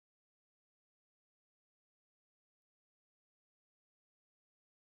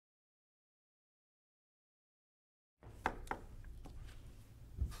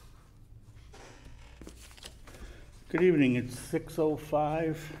Good evening, it's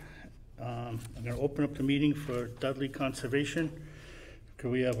 6:05. I'm going to open up the meeting for Dudley Conservation.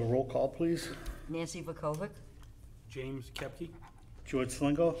 Could we have a roll call, please? Nancy Vukovic. James Kepke. George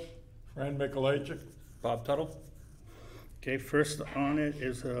Slingo. Fran Mikulajczyk. Bob Tuttle. Okay, first on it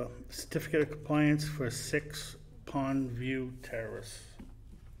is a certificate of compliance for 6 Pond View Terrace.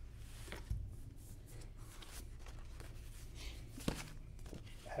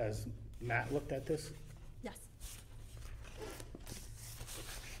 Has Matt looked at this? Yes.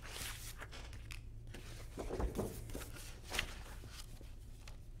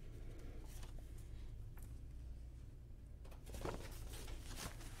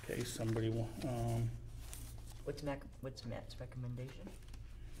 Okay, somebody, What's Matt's recommendation?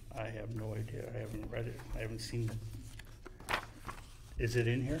 I have no idea. I haven't read it. I haven't seen it. Is it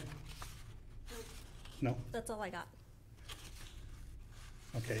in here? No? That's all I got.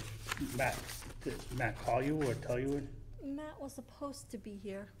 Okay. Matt, did Matt call you or tell you it? Matt was supposed to be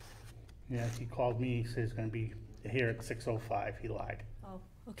here. Yeah, he called me. He said he's going to be here at 6:05. He lied. Oh,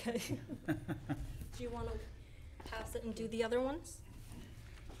 okay. Do you want to pass it and do the other ones?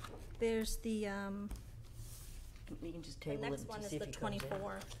 There's the We can just table it next to one is see if the he comes in.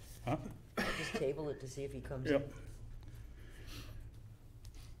 24. Huh? Just table it to see if he comes Yep.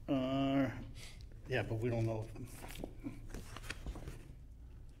 Yeah, but we don't know. in.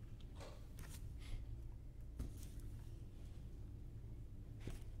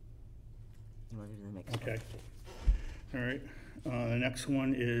 You want to do the next one? Okay. All right. The next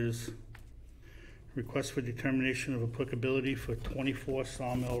one is request for determination of applicability for 24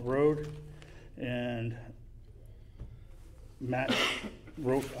 Sawmill Road. And Matt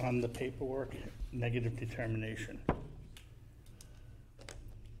wrote on the paperwork, negative determination.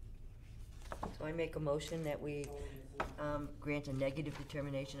 So I make a motion that we grant a negative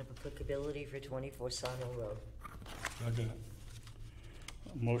determination of applicability for 24 Sawmill Road. Second.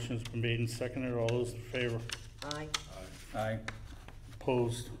 Motion's been made and seconded. All those in favor? Aye. Aye.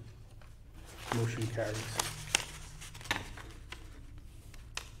 Opposed? Motion carries.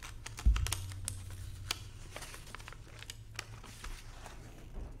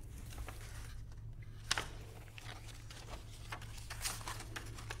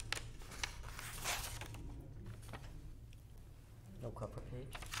 No cover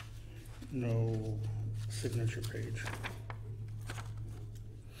page. No signature page.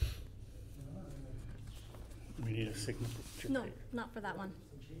 We need a signature No, page. not for that one.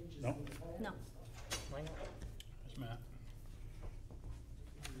 No? No. Why not? That's Matt.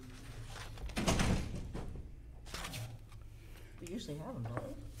 We usually have them, don't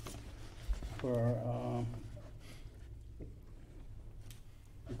we? For,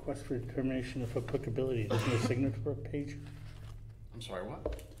 request for determination of applicability, there's no signature page? I'm sorry,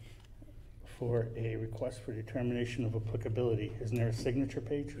 what? For a request for determination of applicability, isn't there a signature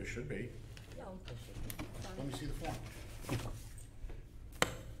page? There should be. No. Let me see the form.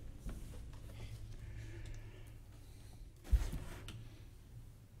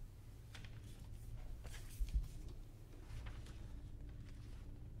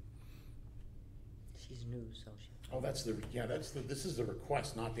 She's new, so she. Oh, that's this is the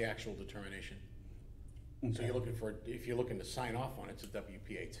request, not the actual determination. So Okay. you're looking for, if you're looking to sign off on it, it's a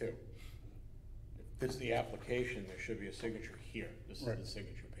WPA 2. If this is the application, there should be a signature here. This is Right. the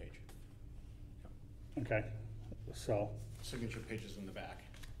signature page. Okay, so, Signature page is in the back.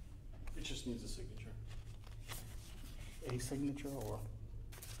 It just needs a signature. a signature or?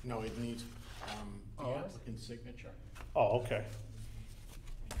 No, it needs, the Oh. applicant's signature. Oh, okay.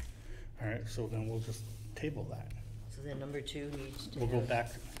 All right, so then we'll just table that. So then number 2 needs to We'll go have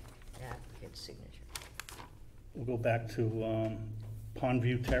back, the applicant's signature. we'll go back to Pond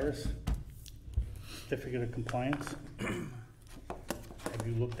View Terrace, certificate of compliance. Have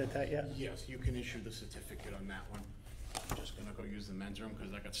you looked at that yet? Yes, you can issue the certificate on that one. I'm just gonna go use the men's room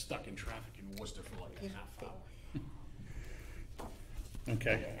because I got stuck in traffic in Worcester for like a half hour.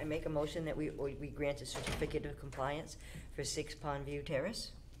 Okay, I make a motion that we grant a certificate of compliance for 6 Pond View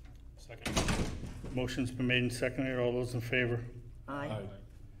Terrace. Second. motion's been made and seconded. All those in favor? Aye.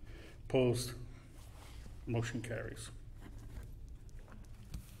 Opposed? Motion carries.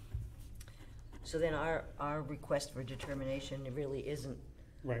 So then our request for determination really isn't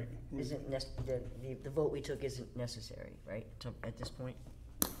Right. the vote we took isn't necessary, right, at this point?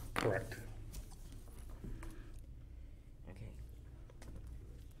 Correct. Okay.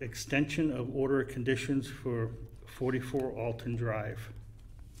 Extension of order of conditions for 44 Alton Drive,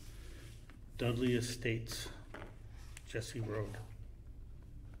 Dudley Estates, Jesse Road.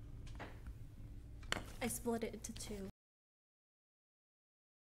 I split it into 2.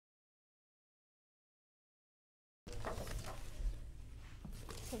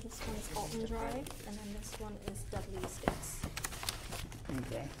 So this one is Alton Drive, and then this one is Dudley Estates.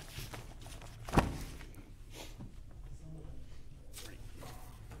 Okay.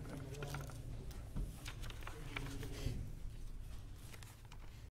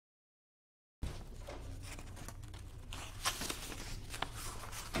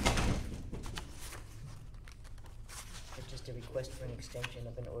 It's just a request for an extension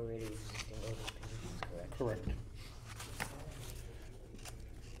of an already existing order of conditions, correct? Correct.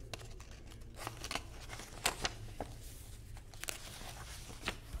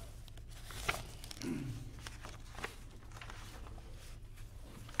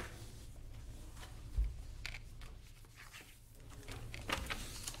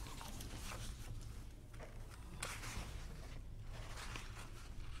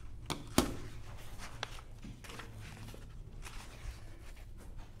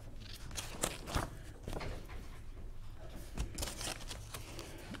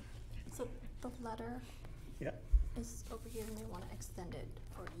 So the letter Yeah. is over here, and they want to extend it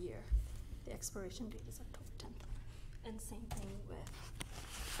for a year. The expiration date is October 10th. And same thing with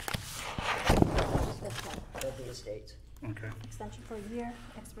this one. Dudley Estates. Okay. Extension for a year,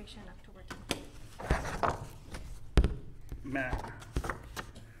 expiration October 10th. Matt,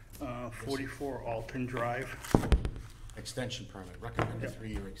 44 Alton Drive. Extension permit, recommended Yep.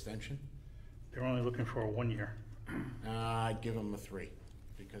 3-year extension. They're only looking for a 1 year. I'd give them a 3,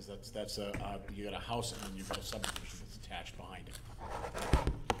 because that's you got a house and you've got a subdivision that's attached behind it.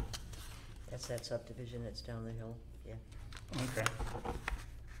 That's that subdivision that's down the hill, yeah. Okay.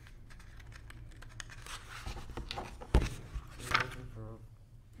 You're looking for-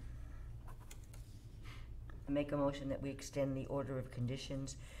 I make a motion that we extend the order of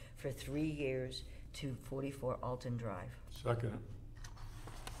conditions for 3 years to 44 Alton Drive. Second it.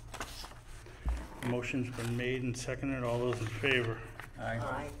 Motion's been made and seconded. All those in favor?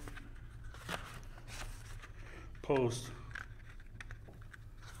 Aye. Opposed?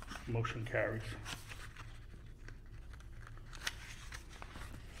 Motion carries.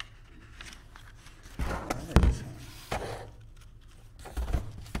 Alright.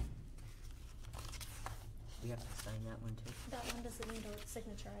 We have to sign that one too. That one doesn't need a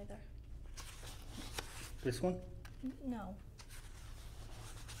signature either. This one? No.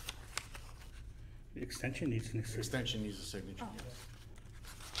 The extension needs an extension. Extension needs a signature, Oh. yes.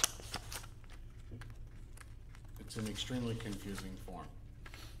 It's an extremely confusing form.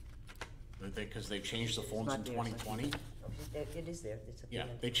 Because they changed the forms in Not there, so I can- 2020. It is there, it's at the Yeah,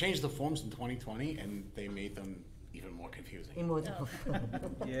 end. they changed the forms in 2020 and they made them even more confusing. Any more than-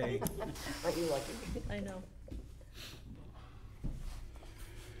 Yay. Aren't you lucky? I know.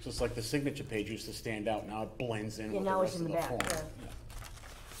 So it's like the signature page used to stand out, now it blends in Yeah, with the now it's rest in of the the back, form. yeah.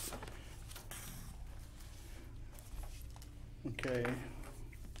 Okay.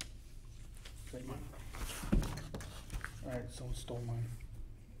 Take mine. Alright, someone stole mine.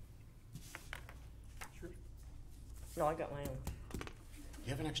 No, I got my own. You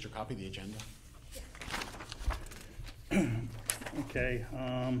have an extra copy of the agenda? Okay,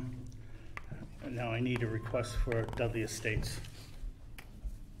 now I need a request for Dudley Estates.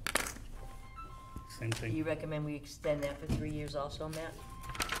 Same Do you thing. recommend we extend that for 3 years also, Matt?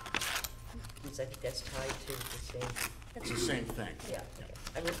 Because I think that's tied to the same, It's the same thing. yeah.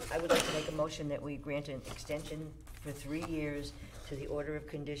 I would like to make a motion that we grant an extension for 3 years to the order of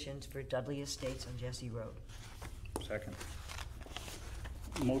conditions for Dudley Estates on Jesse Road. Second.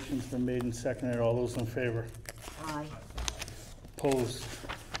 Motion's been made and seconded. All those in favor? Aye. Opposed?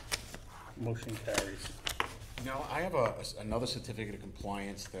 Motion carries. Now, I have another certificate of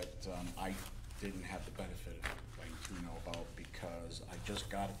compliance that I didn't have the benefit of letting you know about because I just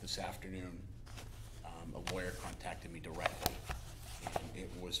got it this afternoon. A lawyer contacted me directly. And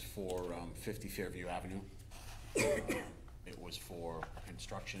it was for 50 Fairview Avenue. It was for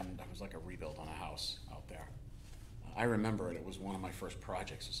construction, that was like a rebuild on a house out there. I remember it, it was one of my first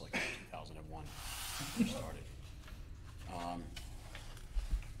projects, it was like 2001, when I first started.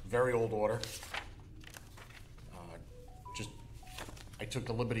 Very old order. I took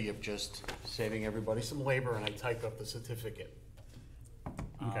the liberty of just saving everybody some labor and I typed up the certificate.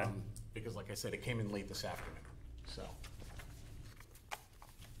 Okay. Because like I said, it came in late this afternoon, so.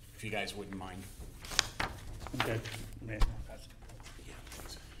 If you guys wouldn't mind. Okay. Yeah. Yeah,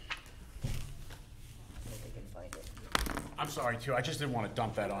 please. I think I can find it. I'm sorry too, I just didn't want to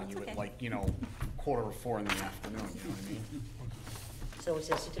dump that on you That's at okay. like, 3:45 in the afternoon, you know what I mean? So it's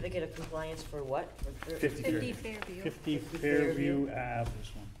a certificate of compliance for what? For 50 50 Fairview. 50 50 Fairview Fairview. Ave,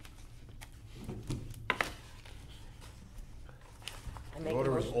 this one. I The make a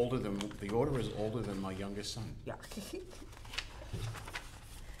order is motion- older than my youngest son. Yeah.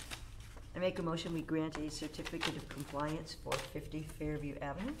 make a motion, we grant a certificate of compliance for 50 Fairview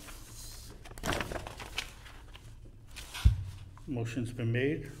Avenue. Motion's been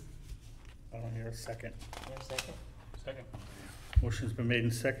made. I don't hear a second. There a second? Second. Motion's been made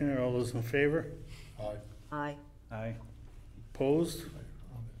and seconded. All those in favor? Aye. Aye. Aye. Opposed?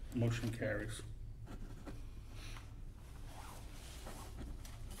 Motion carries.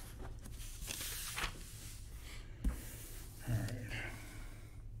 All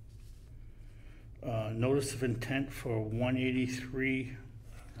right. Notice of intent for 183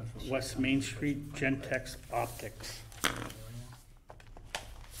 West Main Street, Gentex Optics.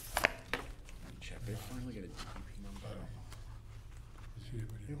 Check, they finally get a DEP number. See it I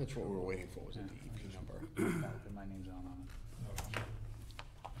when think that's what we were waiting for, was a DEP number. My name's on it.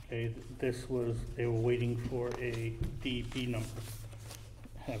 Okay, this was, they were waiting for a DEP number.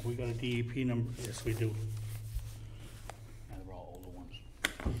 Have we got a DEP number? Yes, we do. They're all older ones.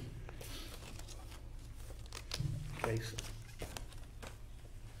 Okay, so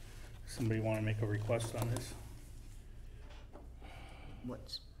somebody want to make a request on this?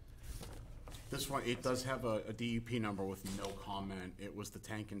 What's, This one, it does have a DEP number with no comment. It was the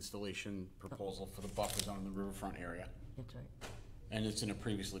tank installation proposal for the buffer zone in the riverfront area. that's right. And it's in a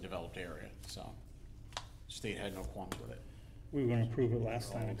previously developed area, so state had no qualms with it. We were gonna approve it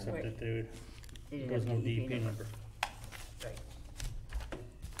last time, except Right. that there They didn't was have no DEP DEP number. Right,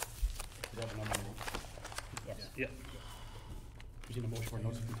 You have a number? yes. Yeah. You see the motion for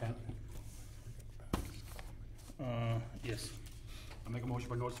notice of intent? Yes. I make a motion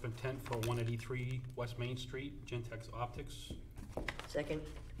for notice of intent for 183 West Main Street, Gentex Optics. Second?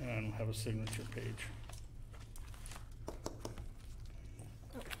 And have a signature page.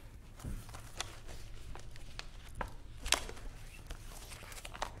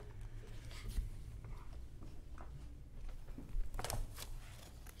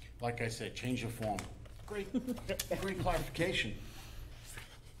 Like I said, change your form. Great, great clarification.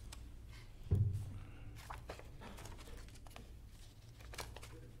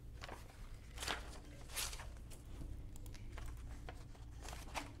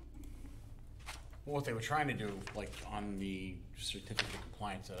 Well, what they were trying to do, like on the certificate of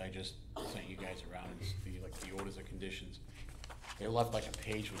compliance that I just sent you guys around, is the orders of conditions. They left like a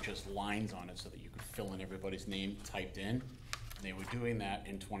page with just lines on it so that you could fill in everybody's name typed in. And they were doing that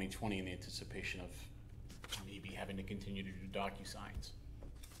in 2020 in the anticipation of maybe having to continue to do DocuSigns,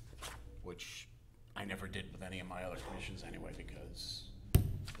 which I never did with any of my other commissions anyway, because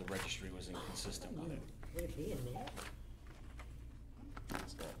the registry was inconsistent with it. Would it be in there?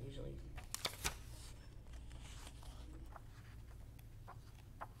 It's not usually.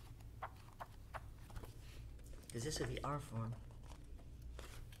 Because this would be our form.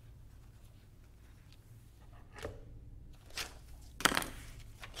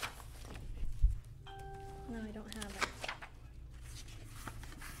 No, I don't have it.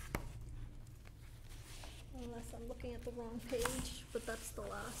 Unless I'm looking at the wrong page, but that's the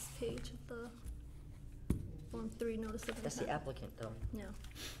last page of the Form 3 notice of intent. That's the applicant, though. Yeah.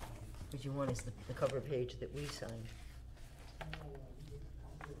 What you want is the cover page that we signed.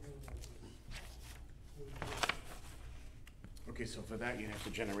 Okay, so for that, you have to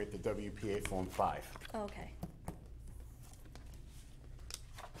generate the WPA Form 5. Okay.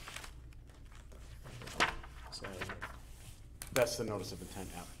 So that's the notice of intent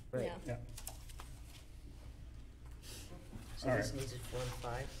app. Right. Yeah. Yeah. So All this right. needs a Form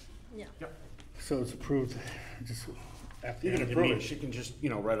 5. Yeah. So it's approved, just after. You can the end of the approve it, meeting. she can just,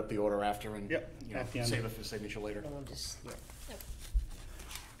 write up the order after and, Yep, at the end. save it for signature later. Well, I'm just, yeah.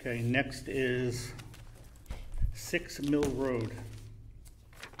 Okay, next is 6 Mill Road.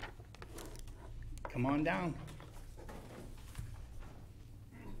 Come on down.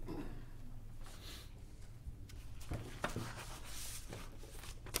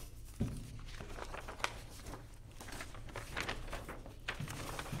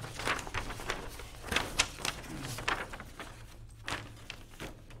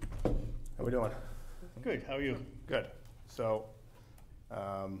 How we doing? Good, how are you? Good. So,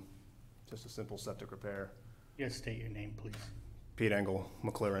 just a simple septic repair. Yes, state your name, please. Pete Engel,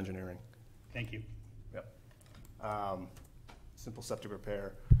 McClure Engineering. Thank you. Yep. Simple septic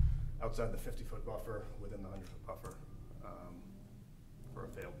repair outside the 50-foot buffer, within the 100-foot buffer, for a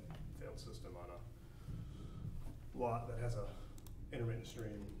failed system on a lot that has a intermittent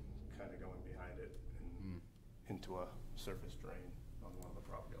stream kind of going behind it and into a surface drain on one of the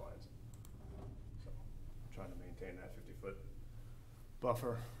property lines. So, trying to maintain that 50-foot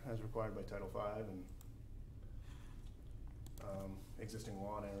buffer as required by Title V and existing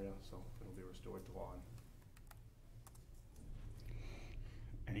lawn area, so it'll be restored to lawn.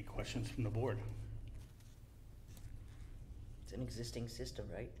 Any Any questions from the board? It's an existing system,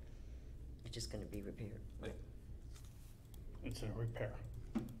 right? It's just gonna be repaired. It's a repair.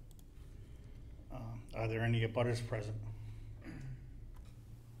 Are there any abutters present?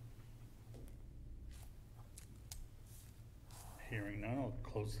 Hearing none, I'll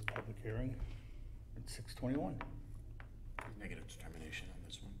close the public hearing at 6:21. Negative determination on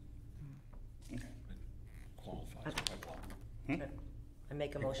this one. Okay. Qualifies quite well. I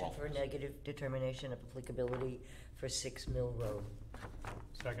make a It motion for a qualifies. negative determination of applicability for 6 Mill Road.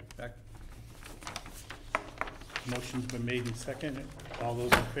 Second. Motion's been made and seconded. All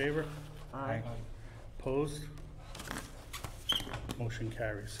those in favor? Aye. Opposed? Motion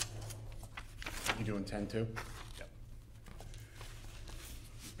carries. You doing 10 too? Yep.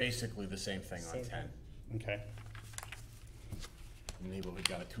 Basically the same thing on Same 10. Okay. Neighborhood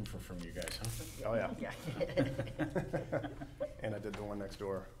got a twofer from you guys, huh? Oh, yeah. Yeah. And I did the one next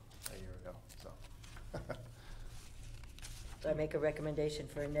door a year ago, so. So I make a recommendation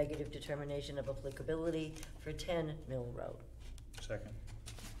for a negative determination of applicability for 10 Mill Road. Second.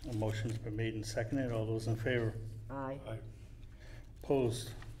 A motion's been made and seconded. All those in favor? Aye.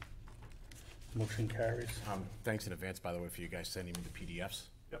 Opposed? Motion carries. Thanks in advance, by the way, for you guys sending me the PDFs.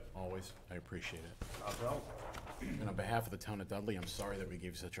 Yep. Always, I appreciate it. No problem. And on behalf of the town of Dudley, I'm sorry that we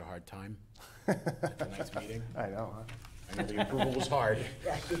gave you such a hard time at tonight's meeting. I know, huh? I know the approval was hard.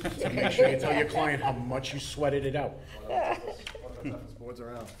 So make sure you tell your client how much you sweated it out. One of the toughest boards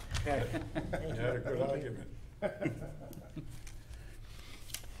around. Okay. You had a good argument.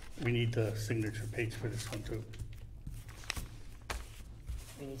 We need the signature page for this one too.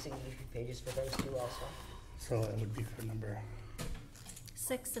 We need signature pages for those two also. So that would be for number,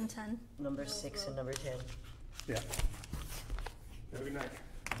 6 and 10. Number 6 and number 10. yeah. Have a good night.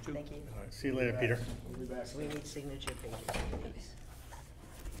 Thank you. See you later, Peter. We'll be back. So we need signature pages.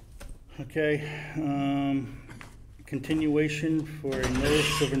 Okay, continuation for a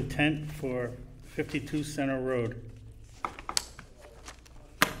notice of intent for 52 Center Road.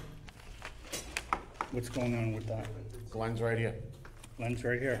 What's going on with that? Glenn's right here. Glenn's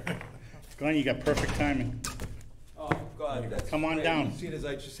right here. Glenn, you got perfect timing. Oh, God, that's Come on great. down. Seeing as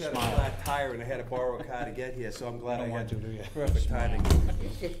I just had a Smile. flat tire and I had to borrow a car to get here, so I'm glad I Don't want had to, do you? perfect timing.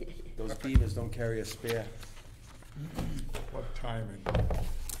 Those Beamers don't carry a spare. What timing?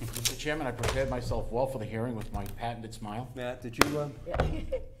 Mr. Chairman, I prepared myself well for the hearing with my patented smile. Matt, did you, Yeah.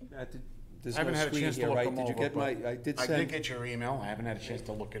 Matt, there's I haven't no had a screen chance to here, look right? them Did you over, get my, but I did I did send, get your email. I haven't had a chance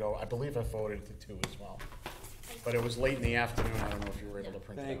to look it over. I believe I forwarded it to two as well. But it was late in the afternoon. I don't know if you were able to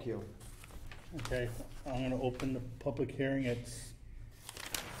print it out. thank you. Okay, I'm gonna open the public hearing at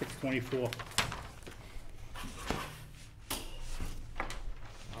 6:24.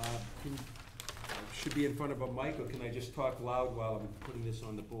 Should be in front of a mic, or can I just talk loud while I'm putting this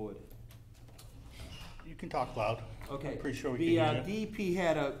on the board? You can talk loud. Okay. I'm pretty sure we The can hear you. DEP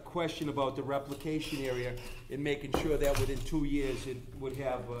had a question about the replication area and making sure that within 2 years it would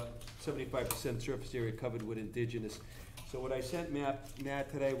have 75% surface area covered with indigenous. So what I sent Matt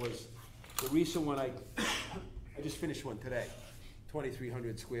today was the recent one, I just finished one today,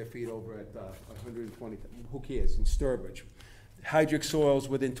 2,300 square feet over at 120, who cares, in Sturbridge. Hydric soils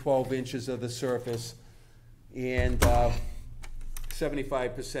within 12 inches of the surface, and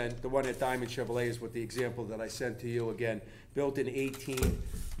 75%, the one at Diamond Chevrolet is what the example that I sent to you again, built in 18,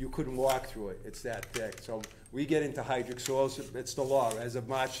 you couldn't walk through it, it's that thick. So we get into hydric soils, it's the law. As of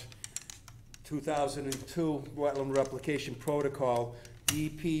March 2002 Wetland Replication Protocol,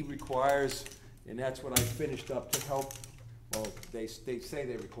 DEP requires, and that's what I finished up to help, well, they say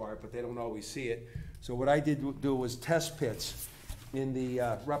they require it, but they don't always see it. So what I did do was test pits in the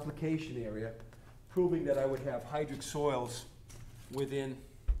replication area, proving that I would have hydric soils within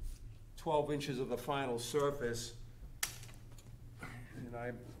 12 inches of the final surface. And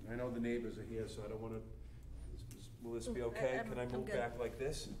I know the neighbors are here, so I don't wanna, will this be okay? Can I I'm move good. back like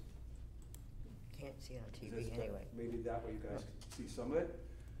this? Can't see on Is TV this anyway. Maybe that way you guys can see some of it?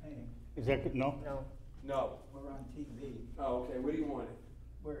 Is that good? No? No, No. We're on TV, Oh, okay, where do you want it?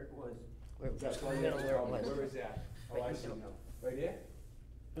 where it was. we're That's just in right the middle where it was. Where is that? Oh, I Right see in the now. Right here?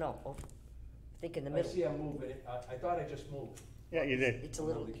 No, I think in the I middle. see I'm moving it. I thought I just moved. Yeah, you did. It's a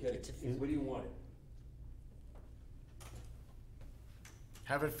little, I'm only kidding. it's a, Where do you want it?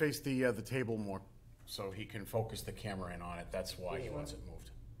 Have it face the table more, so he can focus the camera in on it. That's why he wants it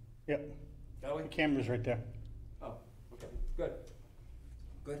moved. Yep, That way? the camera's right there. Oh, okay, good.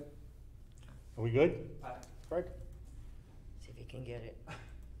 Good. Are we good? Fred? see if you can get it. A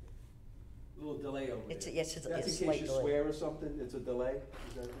little delay over there. It's, yes, it's a That's in slight case you delay. swear or something, it's a delay?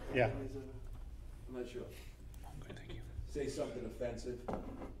 Is that what Yeah. that is? I'm not sure. I'm good, thank you. say something offensive.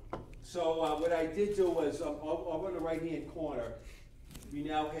 So what I did do was, over on the right-hand corner, we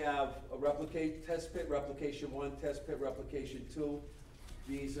now have a test pit replication 1, test pit replication 2.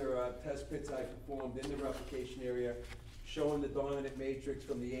 These are test pits I performed in the replication area, showing the dominant matrix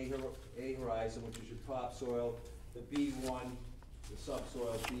from the A horizon, which is your topsoil, the B1, the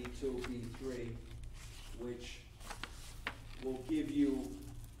subsoil, B2, B3, which will give you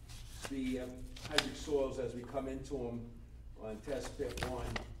the hydric soils as we come into them on test pit 1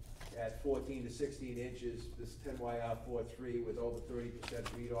 at 14 to 16 inches, this 10YR43 with over 30%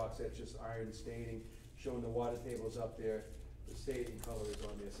 redox, that's just iron staining, showing the water tables up there. The staging color is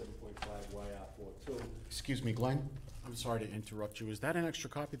on there, 7.5 YR42. Excuse me, Glenn, I'm sorry to interrupt you. Is that an extra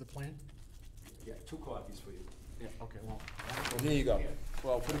copy of the plan? Yeah, 2 copies for you. Yeah, okay, well. Well, here you go.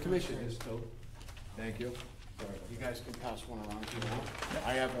 Well, for the commission, there's 2. Thank you. You guys can pass one around if you want.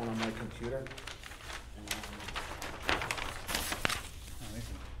 I have one on my computer. And,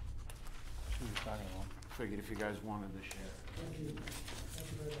 figured if you guys wanted to share.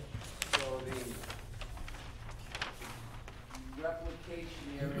 So the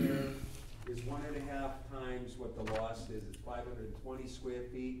replication area is 1.5 times what the lost is. It's 520 square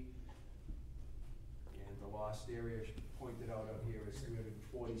feet. And the lost area pointed out up here is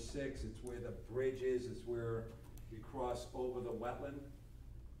 346. It's where the bridge is. It's where we cross over the wetland.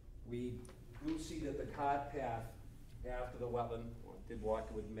 We do see that the cart path after the wetland, I did walk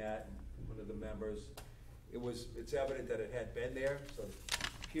it with Matt and one of the members. It's evident that it had been there, so it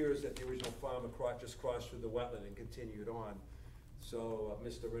appears that the original farmer just crossed through the wetland and continued on. So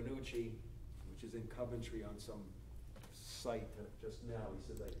Mr. Ranucci, which is in Coventry on some site just now, he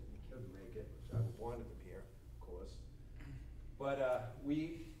said that he couldn't make it, which I wanted him here, of course. But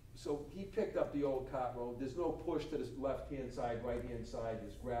so he picked up the old cart road. There's no push to the left-hand side, right-hand side,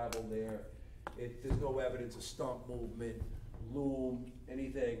 there's gravel there. There's no evidence of stump movement, loom,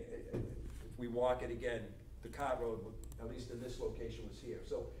 anything. If we walk it again, the cart road, at least in this location, was here.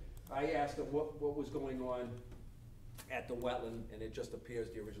 So I asked him what was going on at the wetland, and it just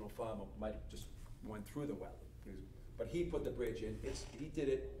appears the original farmer might have just went through the wetland. But he put the bridge in. He did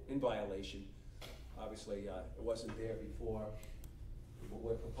it in violation. Obviously, it wasn't there before. What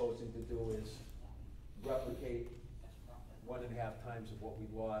we're proposing to do is replicate 1.5 times of what we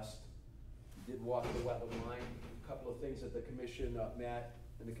lost. We did walk the wetland line. A couple of things that the commission, Matt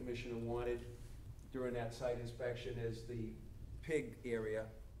and the commissioner wanted during that site inspection is the pig area,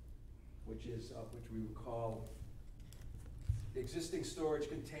 which we would call the existing storage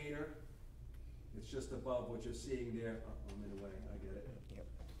container. It's just above what you're seeing there. Oh, I'm in the way, I get it.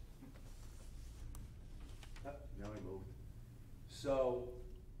 Yep. Now I moved. So,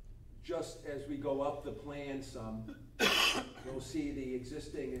 just as we go up the plan some, you'll see the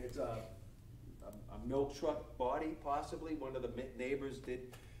existing, it's a milk truck body, possibly. One of the neighbors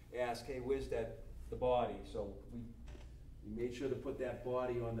did ask, hey, where's the body? So we made sure to put that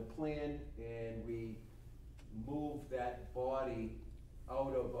body on the plan, and we moved that body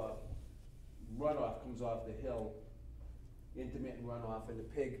out of runoff, comes off the hill, intermittent runoff, and the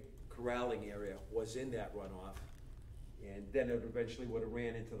pig corralling area was in that runoff. And then it eventually would have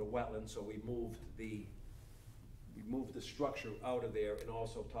ran into the wetland, so we moved the structure out of there, and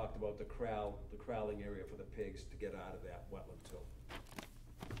also talked about the corralling area for the pigs to get out of that wetland too.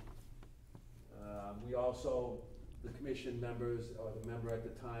 We also, the commission members, or the member at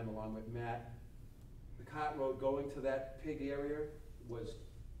the time, along with Matt, the cart road going to that pig area was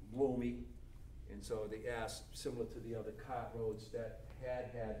gloomy, and so they asked, similar to the other cart roads that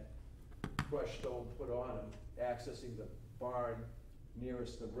had crushed stone put on them, accessing the barn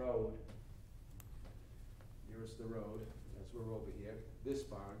nearest the road, as we're over here, this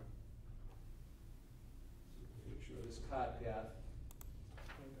barn. Make sure this cart path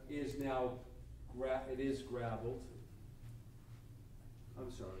is now it is gravelled. I'm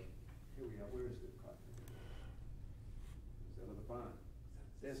sorry, here we are, where is the cart path? Is that other barn?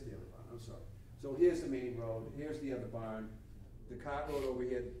 There's the other barn, I'm sorry. So here's the main road, here's the other barn. The cart road over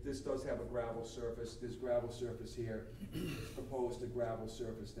here, this does have a gravel surface. There's gravel surface here. It's proposed to gravel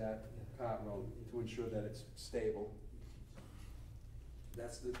surface that cart road to ensure that it's stable.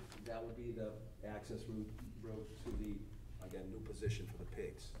 That would be the access route to the, again, new position for the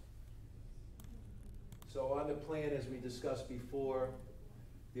pigs. So on the plan, as we discussed before,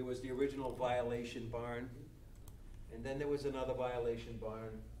 there was the original violation barn, and then there was another violation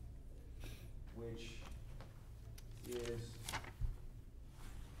barn, which is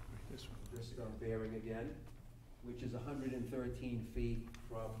this bearing again, which is 113 feet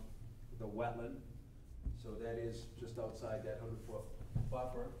from the wetland. So that is just outside that 100-foot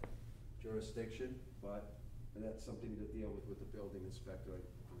buffer jurisdiction, but And that's something to deal with the building inspector, I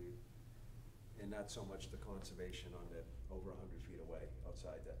believe. And not so much the conservation on that over 100 feet away,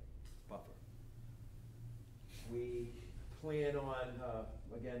 outside that buffer. We plan on,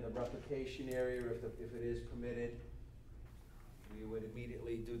 again, the replication area, if it is permitted. We would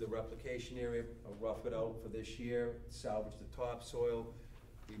immediately do the replication area, rough it out for this year, salvage the topsoil,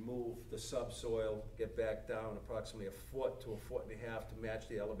 remove the subsoil, get back down approximately a foot to a foot and a half to match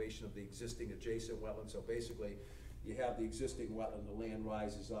the elevation of the existing adjacent wetland. So basically, you have the existing wetland, the land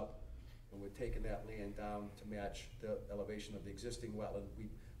rises up, and we're taking that land down to match the elevation of the existing wetland.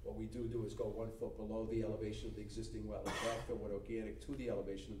 What we do is go 1 foot below the elevation of the existing wetland, backfill with organic to the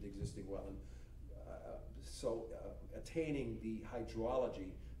elevation of the existing wetland. Attaining the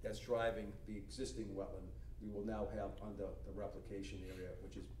hydrology that's driving the existing wetland, we will now have under the replication area,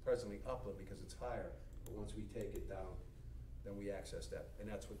 which is presently upland because it's higher, but once we take it down, then we access that, and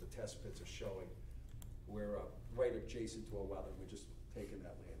that's what the test pits are showing. We're right adjacent to a wetland, we're just taking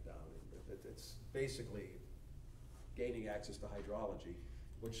that land down. It's basically gaining access to hydrology,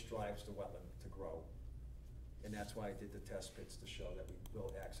 which drives the wetland to grow. And that's why I did the test pits, to show that we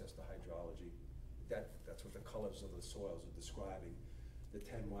will access the hydrology. That's what the colors of the soils are describing. The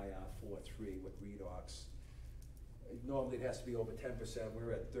 10YR43 with redox. Normally it has to be over 10%,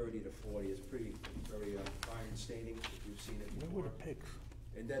 we're at 30 to 40, it's very iron staining, if you've seen it before. Where were the pigs?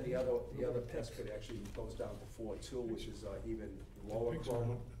 And then the other test pit actually goes down to 4.2, which is even lower Pigs are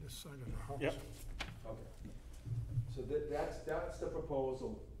chroma. on this side of the house. Yep. Okay. So that's the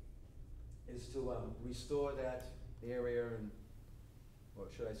proposal, is to restore that area and, or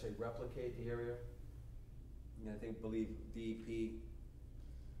should I say replicate the area? And I believe DEP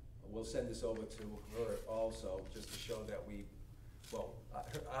will send this over to her also, just to show that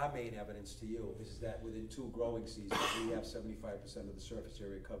our main evidence to you is that within 2 growing seasons, we have 75% of the surface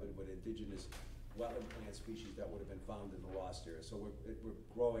area covered with indigenous wetland plant species that would have been found in the lost area. So we're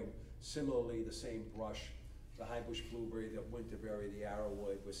growing similarly the same brush, the high bush blueberry, the winterberry, the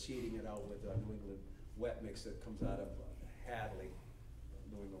arrowwood. We're seeding it out with New England wet mix that comes out of Hadley,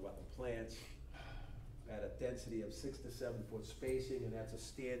 New England wetland plants, at a density of 6 to 7 foot spacing, and that's a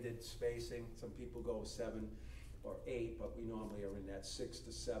standard spacing. Some people go 7 or 8, but we normally are in that 6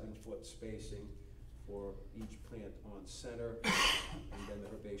 to 7 foot spacing for each plant on center, and then the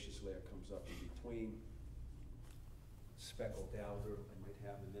herbaceous layer comes up in between. Speckled dowler I might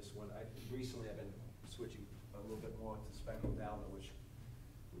have in this one. Recently I've been switching a little bit more to speckled dowler,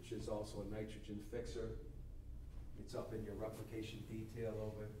 which is also a nitrogen fixer. It's up in your replication detail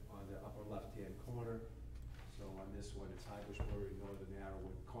over on the upper left-hand corner. So on this one, it's high bush blueberry, northern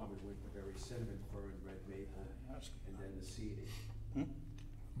arrowwood, common winterberry, cinnamon fir, and red maple, and then the seeding. I'm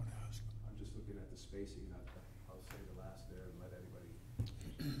gonna ask. I'm just looking at the spacing, I'll say the last there and let anybody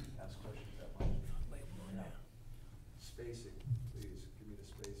ask questions that might. Spacing, please, give me the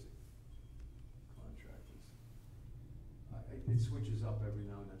spacing. Contractors. It switches up every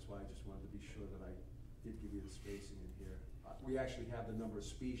now and then, that's why I just wanted to be sure that I did give you the spacing in here. We actually have the number of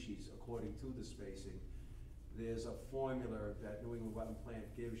species according to the spacing. There's a formula that New England Wetland Plant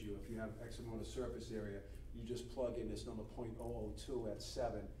gives you. If you have X amount of surface area, you just plug in this number 0.002 at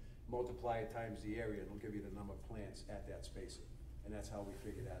 7, multiply it times the area, and it'll give you the number of plants at that spacing. And that's how we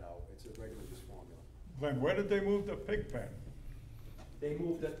figure that out. It's a regular just formula. Glenn, where did they move the pig pen? They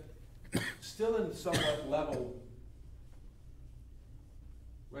moved it, still in somewhat level.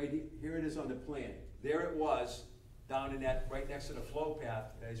 Right here it is on the plan. There it was, down in that, right next to the flow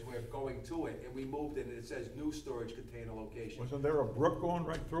path, as we're going to it, and we moved it, and it says new storage container location. Wasn't there a brook going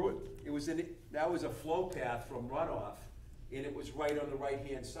right through it? It was that was a flow path from runoff, and it was right on the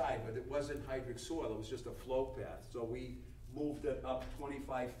right-hand side, but it wasn't hydric soil, it was just a flow path. So we moved it up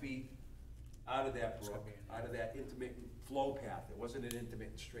 25 feet out of that brook, out of that intermittent flow path. It wasn't an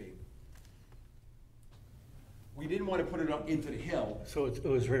intermittent stream. We didn't want to put it up into the hill. So it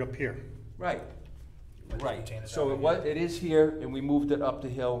was right up here. Right. Right, so it is here, and we moved it up the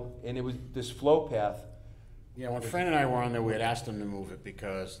hill, and it was this flow path. Yeah, when Fran and I were on there, we had asked them to move it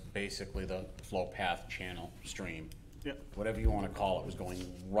because basically the flow path channel stream, Yep. whatever you want to call it, was going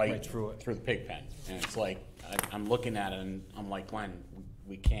right through the pig pen. And it's like, I'm looking at it and I'm like, Glenn,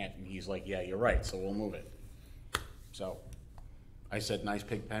 we can't. And he's like, yeah, you're right, so we'll move it. So I said, nice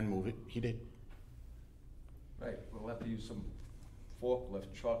pig pen, move it. He did. Right, we'll have to use some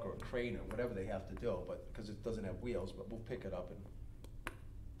forklift truck or a crane or whatever they have to do, but, because it doesn't have wheels, but we'll pick it up and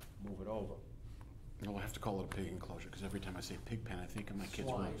move it over. No, we'll have to call it a pig enclosure, because every time I say pig pen, I think of my kids'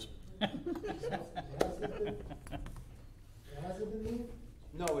 Swine. rooms. It hasn't been moved?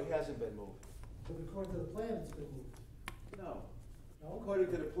 No, it hasn't been moved. But according to the plan, it's been moved. No. According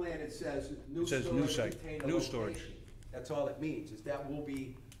to the plan, it says new It says new storage site, container new storage. location. That's all it means, is that will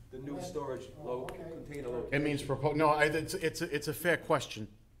be the new storage container location. It means no, it's a fair question.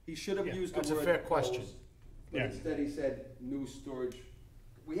 He should have used the word. That's a fair question. proposed, But Yeah. instead he said new storage.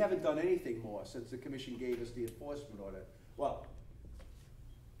 We haven't done anything more since the commission gave us the enforcement order. Well,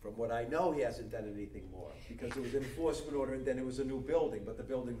 from what I know, he hasn't done anything more, because there was an enforcement order and then it was a new building, but the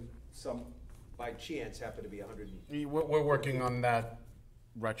building, by chance, happened to be 100 and We're working on that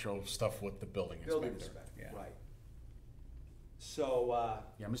retro stuff with the building building inspector. inspector, Yeah. right. So,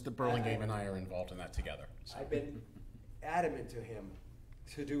 Yeah, Mr. Burlingame and I are involved in that together. so. I've been adamant to him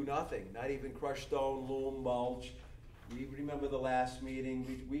to do nothing, not even crush stone, loam, mulch. We remember the last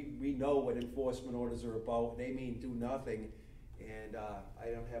meeting, we know what enforcement orders are about, they mean do nothing, and,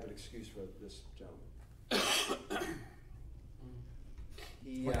 I don't have an excuse for this gentleman.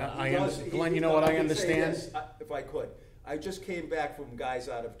 He, Well, he I does- under- he- Glenn, you know what, I can say understand. this, if I could, I just came back from guys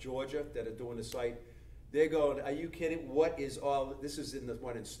out of Georgia that are doing the site. They're going, are you kidding? What is all, this is in the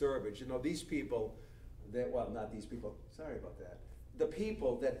one in Sturbridge, you know, these people, well, not these people, sorry about that. The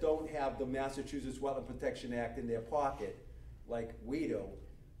people that don't have the Massachusetts Wetland Protection Act in their pocket, like we do,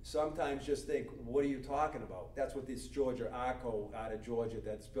 sometimes just think, what are you talking about? That's what this Georgia Arco out of Georgia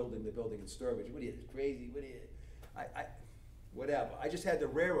that's building the building in Sturbridge, what are you, crazy, what are you, whatever. I just had the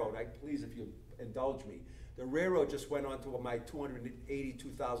railroad, please, if you indulge me, the railroad just went onto my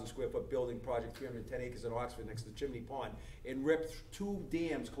 282,000 square foot building project, 310 acres in Oxford next to Chimney Pond, and ripped 2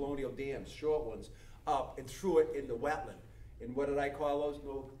 dams, colonial dams, short ones, up and threw it in the wetland. And what did I call those?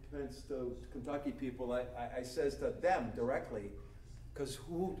 No offense to Kentucky people, I says to them directly, because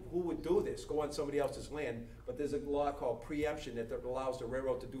who would do this? Go on somebody else's land, but there's a law called preemption that allows the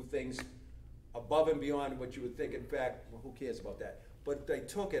railroad to do things above and beyond what you would think. In fact, well, who cares about that? But they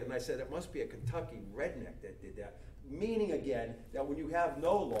took it, and I said, it must be a Kentucky redneck that did that. Meaning, again, that when you have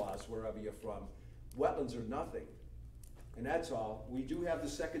no laws wherever you're from, wetlands are nothing. And that's all. We do have the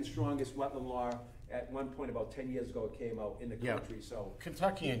second strongest wetland law. At one point, about 10 years ago, it came out in the Yeah. country, so.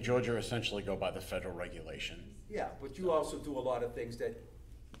 Kentucky and Georgia essentially go by the federal regulation. Yeah, but you also do a lot of things that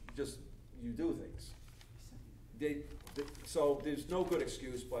just, you do things. So there's no good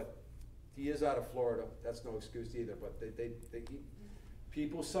excuse, but he is out of Florida, that's no excuse either, but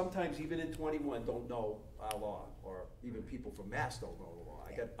people sometimes, even in 21, don't know our law, or even people from Mass don't know the law.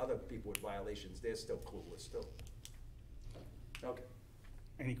 I got other people with violations, they're still clueless, still. Okay.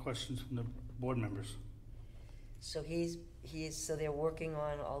 Any questions from the board members? So so they're working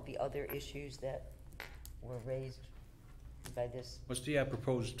on all the other issues that were raised by this? What's the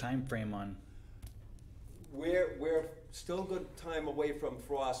proposed time frame on? We're still a good time away from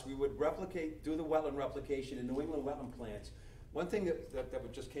frost. We would do the wetland replication in New England wetland plants. One thing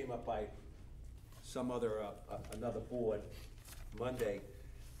that just came up by some other, another board Monday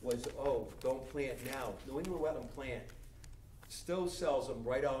was, don't plant now. New England wetland plant still sells them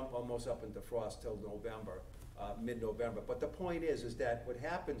right on, almost up into frost till November, mid-November. But the point is that what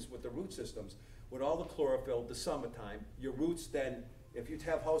happens with the root systems, with all the chlorophyll, the summertime, your roots then, if you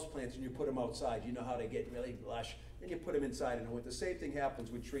have house plants and you put them outside, you know how they get really lush, then you put them inside in the winter. The same thing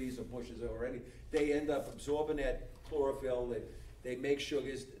happens with trees or bushes or any, they end up absorbing that chlorophyll, they make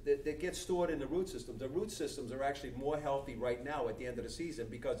sugars, that get stored in the root system. The root systems are actually more healthy right now at the end of the season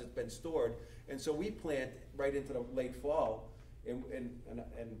because it's been stored. And so we plant right into the late fall, and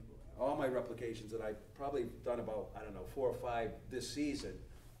all my replications that I've probably done about, 4 or 5 this season,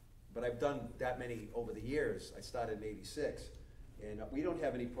 but I've done that many over the years. I started in '86, and we don't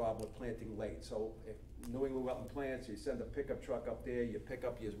have any problem with planting late. So if New England wetland plants, you send a pickup truck up there, you pick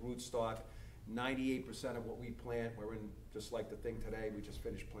up your root stock. 98% of what we plant, we're in, just like the thing today, we just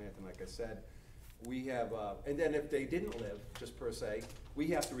finished planting, like I said. We have, and then if they didn't live, just per se, we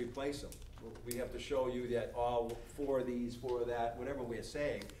have to replace them. We have to show you that all 4 of these, 4 of that, whatever we're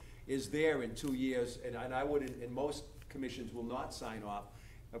saying, is there in 2 years, and I wouldn't, and most commissions will not sign off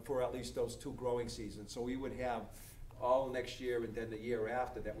for at least those 2 growing seasons. So we would have all next year and then the year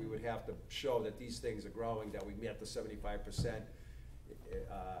after that we would have to show that these things are growing, that we met the 75%.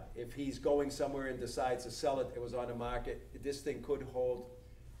 If he's going somewhere and decides to sell it, it was on the market, this thing could hold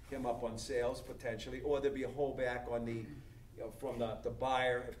him up on sales potentially, or there'd be a holdback on the, from the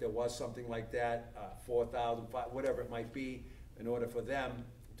buyer, if there was something like that, 4,000, whatever it might be, in order for them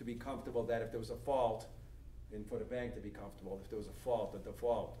to be comfortable that if there was a fault, and for the bank to be comfortable, if there was a fault, a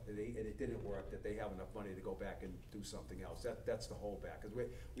default, and it didn't work, that they have enough money to go back and do something else. That's the holdback. Because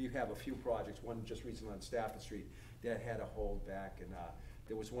we have a few projects, one just recently on Stafford Street, that had a holdback, and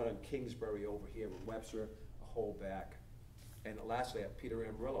there was one on Kingsbury over here in Webster, a holdback. And lastly, at Peter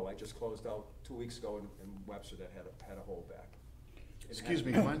Amarillo, I just closed out 2 weeks ago in Webster that had a holdback. Excuse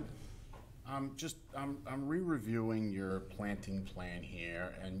me, Glenn. I'm re-reviewing your planting plan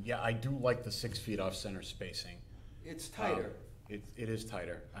here, and yeah, I do like the 6 feet off center spacing. It's tighter. It is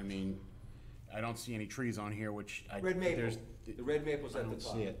tighter. I mean, I don't see any trees on here, which I. Red maple. there's- The red maple's I at the don't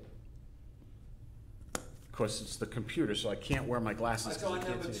top. see it. Of course, it's the computer, so I can't wear my glasses It's because I on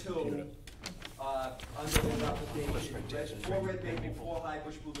can't number see the computer. 2, under the application, 4 red maple, 4 high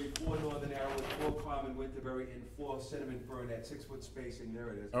bush blueberry, 4 northern arrowwood, 4 common winterberry, and 4 cinnamon fern at 6-foot spacing, there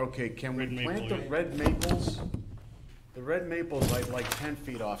it is. Okay, can we Red maple, plant the yeah. red maples? The red maples, I'd like 10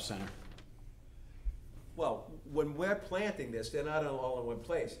 feet off center. Well, when we're planting this, they're not all in one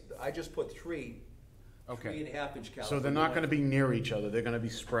place. I just put 3 Okay. 3.5-inch calipers. So they're not gonna be near each other, they're gonna be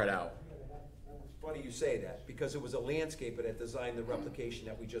spread out. Funny you say that, because it was a landscaper that designed the replication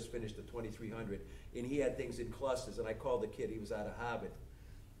that we just finished, the 2300, and he had things in clusters, and I called the kid, he was out of Harvard,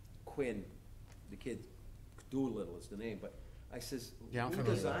 Quinn, the kid, Doolittle is the name, but I says, Yeah, I'm who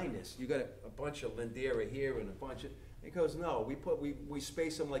familiar with designed this? You got a bunch of Lindera here and a bunch of, he goes, no, we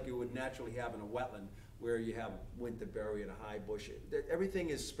space them like you would naturally have in a wetland, where you have winterberry and a high bush. Everything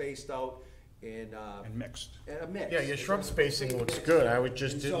is spaced out and, And mixed. a mix. Yeah, your shrub spacing looks good, I would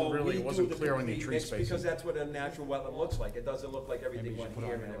just And didn't so really, we wasn't do the clear on the complete tree mix Because spacing. that's what a natural wetland looks like. It doesn't look like everything Maybe you one should put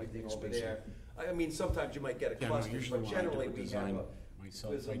here on and there, like, everything mix over spacing. there. I mean, sometimes you might get a Yeah, no, cluster, usually but when I do generally a we have design a,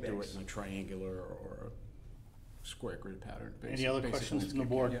 myself, there's a I do mix. it in a triangular or a square grid pattern. Any other Basic questions from the landscape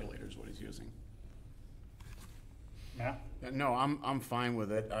board? Calculator is what he's using. Matt? No, I'm fine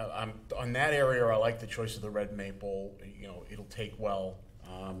with it. I'm, on that area, I like the choice of the red maple, you know, it'll take well.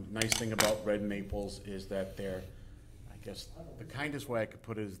 Nice thing about red maples is that they're, I guess, the kindest way I could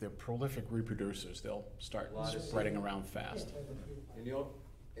put it is they're prolific reproducers. They'll start Lot of spreading around fast.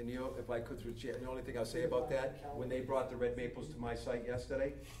 And if I could through the chair, the only thing I'll say about that, when they brought the red maples to my site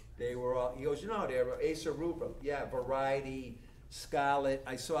yesterday, they were all, he goes, you know, they're Acer rubrum, yeah, variety, scarlet,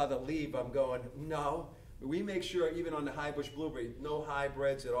 I saw the leaf, I'm going, no. We make sure, even on the high bush blueberry, no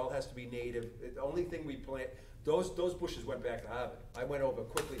hybrids, it all has to be native. The only thing we plant, those bushes went back to Harvard. I went over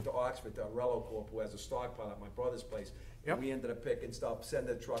quickly to Oxford, to Rello Corp, who has a stockpile at my brother's place. Yep. And we ended up picking stuff,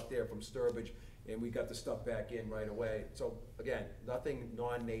 sending a truck there from Sturbridge, and we got the stuff back in right away. So again, nothing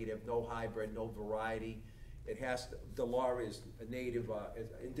non-native, no hybrid, no variety. It has, the law is a native,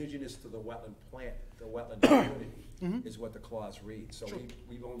 indigenous to the wetland plant, the wetland community, is what the clause reads. So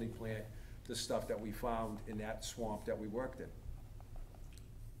we only plant the stuff that we found in that swamp that we worked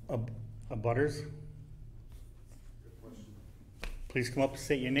in. Butters? Please come up and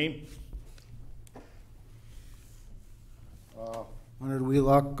state your name. Leonard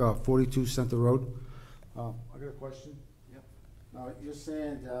Wheelock, 42 Center Road. I got a question. Yep. Now, you're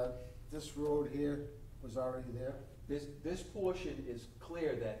saying that this road here was already there? This portion is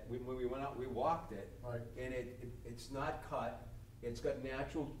clear that when we went out, we walked it. Right. And it's not cut. It's got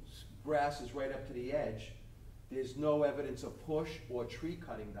natural grasses right up to the edge. There's no evidence of push or tree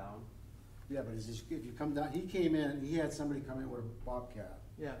cutting down. Yeah, but if you come down, he came in, he had somebody come in with a bobcat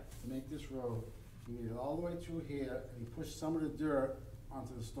Yeah. to make this road. He made it all the way through here, and he pushed some of the dirt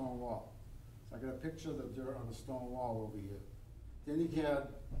onto the stone wall. So I got a picture of the dirt on the stone wall over here. Then he had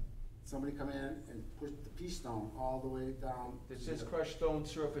somebody come in and push the pea stone all the way down. This to is the- crushed stone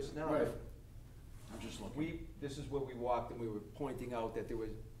surface now. Right. I'm just looking. This is where we walked and we were pointing out that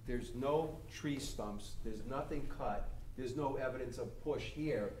there's no tree stumps, there's nothing cut, there's no evidence of push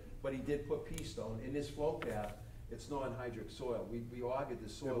here, but he did put pea stone. In this flow path, it's non-hydric soil. We augured the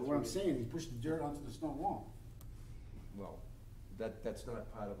soil. Yeah, but what I'm through- saying, he pushed the dirt onto the stone wall. Well, that's not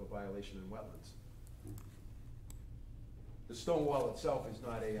part of a violation in wetlands. The stone wall itself is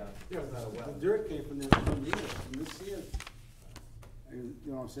not a, it's not a The wetland. dirt came from this here. And,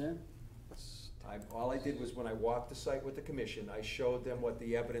 you know what I'm saying? All I did was, when I walked the site with the commission, I showed them what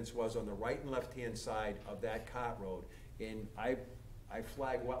the evidence was on the right and left-hand side of that cart road. And I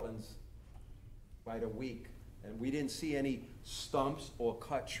flagged wetlands by the week, and we didn't see any stumps or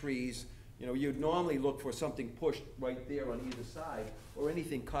cut trees. You know, you'd normally look for something pushed right there on either side, or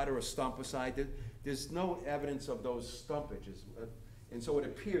anything cut or a stump aside. There's no evidence of those stumpages. And so it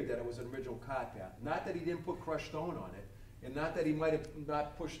appeared that it was an original cart path. Not that he didn't put crushed stone on it, and not that he might have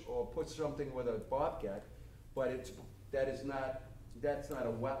not pushed or put something with a bobcat, but that's not a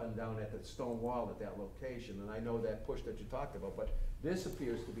wetland down at the stone wall at that location. And I know that push that you talked about, but this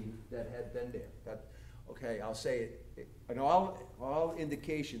appears to be, that had been there. Okay, I'll say it, and all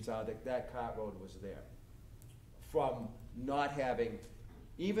indications are that cart road was there. From not having,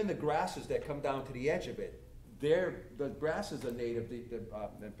 even the grasses that come down to the edge of it, the grasses are native.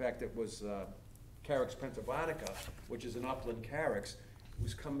 In fact, it was Carex pentabonica, which is an upland carex,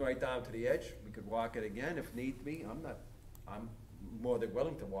 was coming right down to the edge. We could walk it again if need be. more than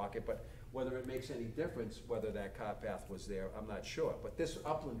willing to walk it, but whether it makes any difference, whether that cart path was there, I'm not sure. But this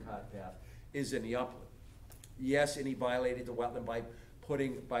upland cart path is in the upland. Yes, and he violated the wetland by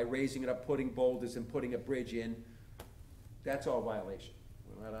raising it up, putting boulders and putting a bridge in. That's all violation.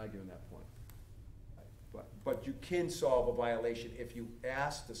 We're not arguing that point. But you can solve a violation if you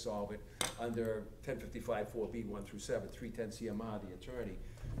ask to solve it under 1055 4B 1 through 7, 310 CMR, the attorney.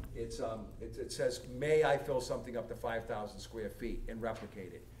 It says, may I fill something up to 5,000 square feet and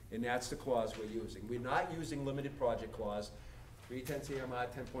replicate it? And that's the clause we're using. We're not using limited project clause, 310 CMR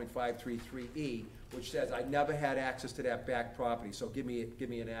 10.533E, which says I never had access to that back property, so give me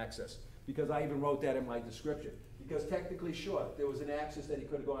an access. Because I even wrote that in my description. Because technically, sure, there was an access that he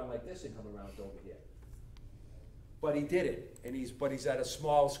could have gone like this and come around over here. But he did it, but he's at a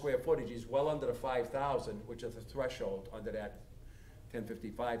small square footage. He's well under the 5,000, which is the threshold under that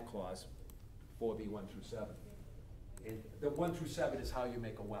 1055 clause, 4B 1 through 7. And the 1 through 7 is how you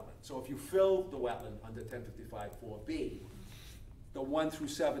make a wetland. So if you fill the wetland under 1055 4B, the 1 through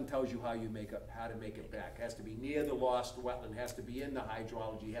 7 tells you how to make it back. It has to be near the lost wetland, has to be in the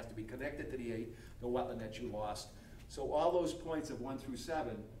hydrology, has to be connected to the wetland that you lost. So all those points of 1 through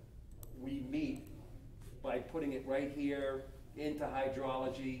 7, we meet by putting it right here into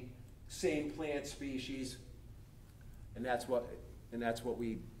hydrology, same plant species, and that's what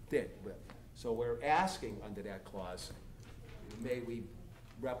we did. So we're asking under that clause, may we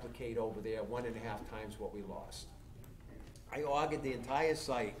replicate over there 1.5 times what we lost. I augured the entire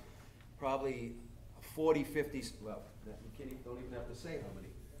site, probably 40, 50, well, you don't even have to say how many.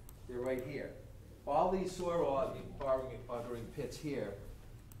 They're right here. All these soil augering pits here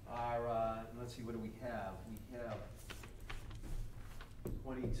are, let's see, what do we have? We have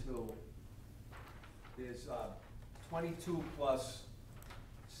 22. There's 22 plus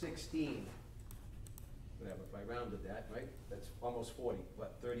 16. Whatever, if I rounded that, right? That's almost 40.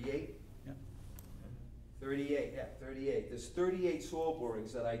 What, 38? Yeah. 38, yeah, 38. There's 38 soil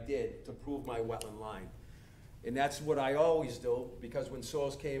borings that I did to prove my wetland line. And that's what I always do, because when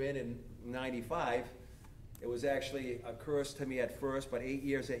soils came in '95, it was actually a curse to me at first, but 8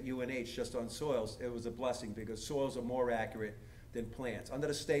 years at UNH just on soils, it was a blessing, because soils are more accurate than plants. Under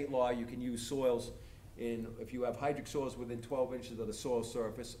the state law, you can use soils if you have hydric soils within 12 inches of the soil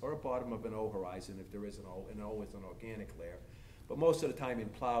surface, or bottom of an O horizon if there is an O, and O is an organic layer. But most of the time in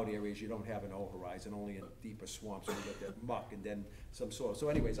plowed areas, you don't have an O horizon, only in deeper swamps where you get that muck and then some soil. So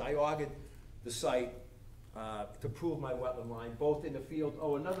anyways, I augured the site to prove my wetland line, both in the field.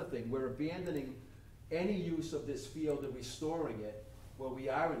 Oh, another thing, we're abandoning any use of this field and restoring it where we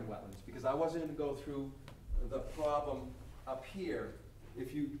are in wetlands, because I wasn't gonna go through the problem up here.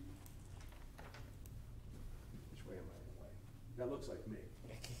 If you, which way am I in the way? That looks like me.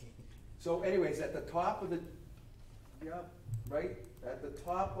 So anyways, at the top of the, yeah, right? At the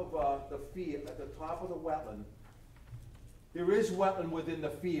top of the field, at the top of the wetland, there is wetland within the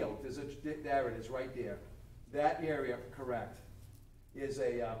field. There it is, right there. That area, correct,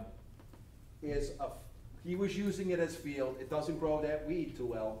 he was using it as field. It doesn't grow that weed too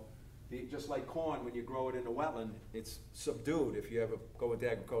well. Just like corn, when you grow it in a wetland, it's subdued. If you ever go into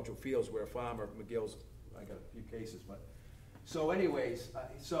agricultural fields where a farmer, McGill's, I got a few cases, but. So anyways,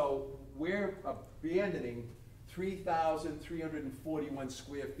 so we're abandoning 3,341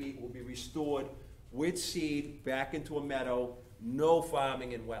 square feet will be restored with seed back into a meadow, no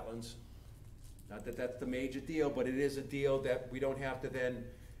farming in wetlands. Not that that's the major deal, but it is a deal that we don't have to then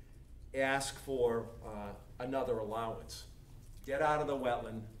ask for another allowance. Get out of the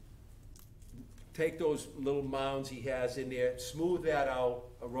wetland, take those little mounds he has in there, smooth that out,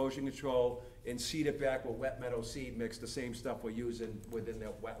 erosion control, and seed it back with wet meadow seed mix, the same stuff we're using within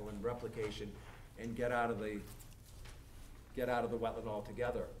that wetland replication, and get out of the wetland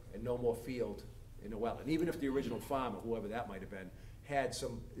altogether, and no more field in the wetland. Even if the original farmer, whoever that might have been, had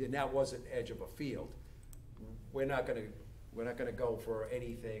some, and that was an edge of a field, we're not gonna go for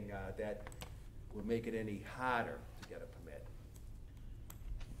anything that would make it any harder to get a permit.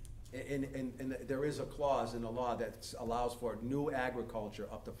 And there is a clause in the law that allows for new agriculture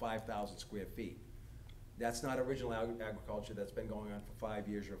up to 5,000 square feet. That's not original agriculture that's been going on for 5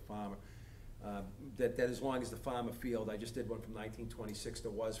 years. You're a farmer. That as long as the farmer field, I just did one from 1926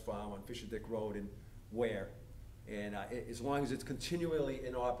 that was farm on Fisher Dick Road in Ware. And as long as it's continually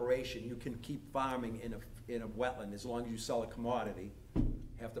in operation, you can keep farming in a wetland as long as you sell a commodity.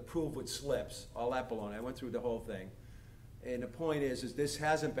 Have to prove with slips, all that baloney. I went through the whole thing. And the point is this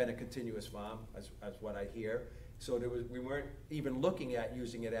hasn't been a continuous farm, as what I hear. So we weren't even looking at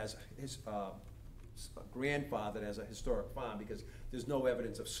using it as grandfathered as a historic farm because there's no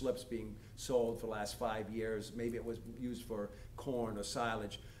evidence of slips being sold for the last 5 years. Maybe it was used for corn or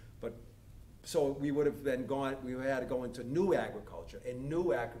silage, but so we would have then we had to go into new agriculture, and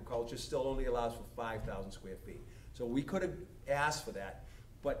new agriculture still only allows for 5,000 square feet. So we could have asked for that,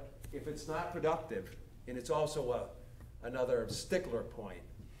 but if it's not productive, and it's also another stickler point,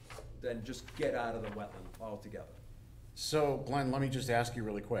 then just get out of the wetland altogether. So Glenn, let me just ask you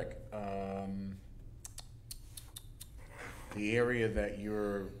really quick. The area that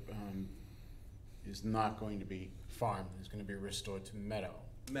you're, is not going to be farmed, is going to be restored to meadow.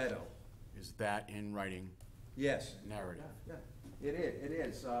 Meadow. Is that in writing? Yes. Narrative? Yeah, it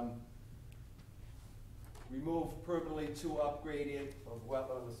is. Remove permanently to upgrading of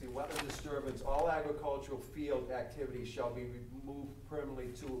wetland, let's see, wetland disturbance, all agricultural field activities shall be removed permanently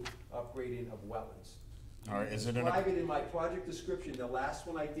to upgrading of wetlands. All right, is it in Describe it in my project description, the last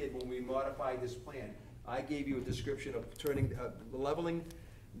one I did when we modified this plan. I gave you a description of turning, leveling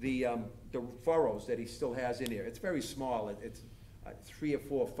the furrows that he still has in here. It's very small, it's 3 or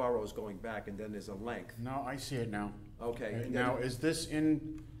 4 furrows going back, and then there's a length. No, I see it now. Okay. Right, and now, then is this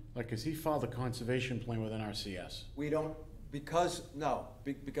in, like, has he filed a conservation plan with NRCS? we don't, because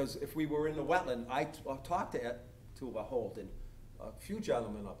if we were in the wetland, I talked to Holden, a few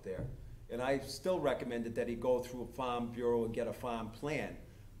gentlemen up there, and I still recommended that he go through a farm bureau and get a farm plan,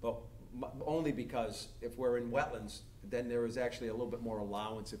 but only because if we're in wetlands, then there is actually a little bit more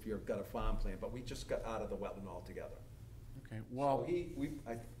allowance if you've got a farm plan, but we just got out of the wetland altogether. Okay, well,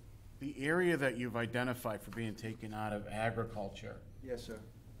 So the area that you've identified for being taken out of agriculture, yes, sir.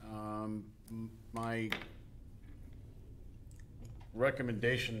 my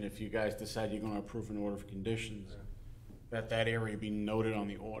recommendation, if you guys decide you're gonna approve an order of conditions, that area be noted on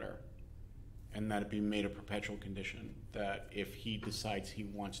the order, and that it be made a perpetual condition, that if he decides he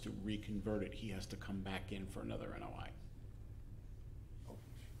wants to reconvert it, he has to come back in for another NOI.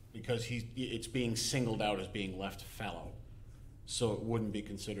 Because it's being singled out as being left fallow, so it wouldn't be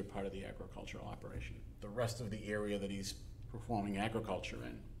considered part of the agricultural operation. The rest of the area that he's performing agriculture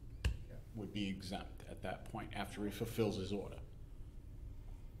in would be exempt at that point, after he fulfills his order.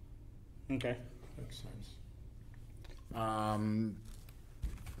 Okay. Makes sense. What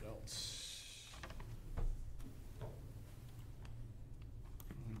else?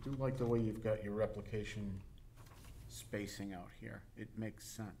 I do like the way you've got your replication spacing out here. It makes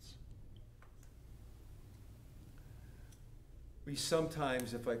sense. We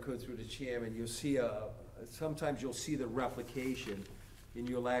sometimes, if I could through the chairman, you'll see sometimes you'll see the replication, and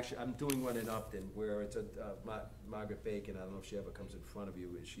you'll actually, I'm doing one in Upton where it's Margaret Bacon, I don't know if she ever comes in front of you,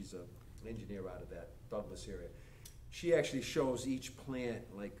 she's an engineer out of that Douglas area. She actually shows each plant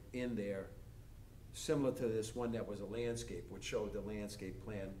like in there, similar to this one that was a landscape, which showed the landscape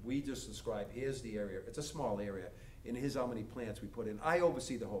plan. We just described, here's the area, it's a small area, and here's how many plants we put in. I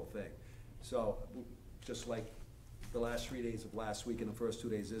oversee the whole thing. So, just like the last 3 days of last week and the first 2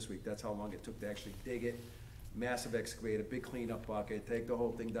 days this week, that's how long it took to actually dig it. Massive excavator, big cleanup bucket, take the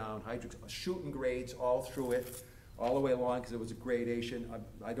whole thing down, shooting grades all through it, all the way along, because it was a gradation.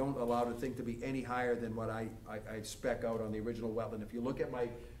 I don't allow the thing to be any higher than what I spec out on the original wetland. If you look at my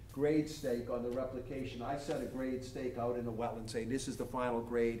grade stake on the replication, I set a grade stake out in the wetland saying this is the final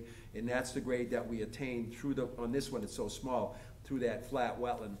grade, and that's the grade that we attained through on this one, it's so small, through that flat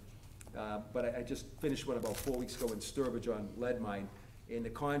wetland. But I just finished one about 4 weeks ago in Sturbridge on lead mine, and the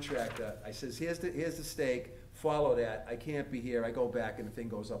contractor, I says, here's the stake, follow that, I can't be here, I go back and the thing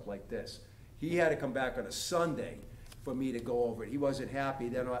goes up like this. He had to come back on a Sunday for me to go over it. He wasn't happy.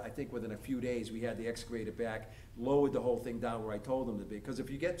 Then I think within a few days, we had the excavator back, lowered the whole thing down where I told him to be. Because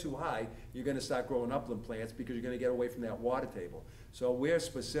if you get too high, you're gonna start growing upland plants because you're gonna get away from that water table. So we're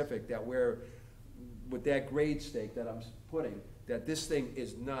specific that with that grade stake that I'm putting, that this thing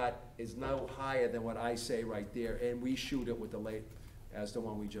is no higher than what I say right there, and we shoot it with the as the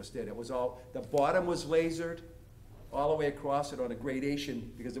one we just did. It was all, the bottom was lasered, all the way across it on a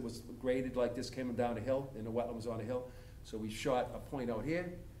gradation, because it was graded like this, coming down a hill, and the wetland was on a hill. So we shot a point out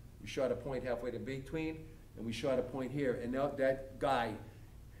here, we shot a point halfway to between, and we shot a point here. And now that guy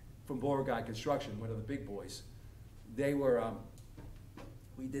from Beauregard Construction, one of the big boys, they were,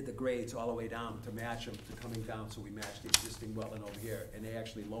 we did the grades all the way down to match them, to coming down, so we matched the existing wetland over here, and they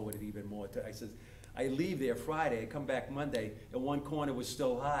actually lowered it even more. I said, I leave there Friday, I come back Monday, and one corner was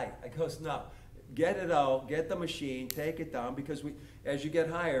still high. I goes, no. Get it out, get the machine, take it down, because as you get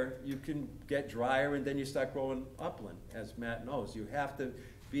higher, you can get drier, and then you start growing upland, as Matt knows. You have to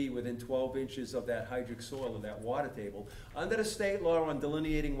be within 12 inches of that hydric soil and that water table. Under the state law on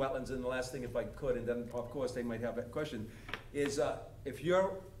delineating wetlands, and the last thing, if I could, and then of course they might have a question, is if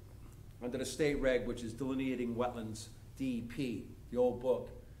you're under the state reg, which is delineating wetlands, DEP, the old book.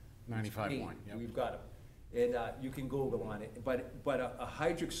 95.1, yep. We've got it. And you can Google on it. But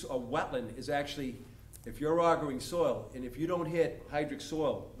a wetland is actually, if you're augering soil, and if you don't hit hydric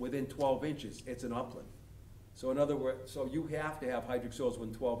soil within 12 inches, it's an upland. So in other words, so you have to have hydric soils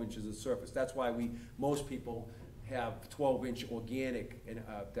within 12 inches of surface. That's why most people have 12-inch organic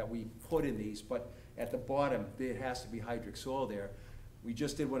that we put in these, but at the bottom, there has to be hydric soil there. We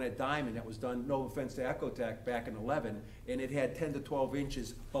just did one at Diamond that was done, no offense to Ecotech, back in 11, and it had 10 to 12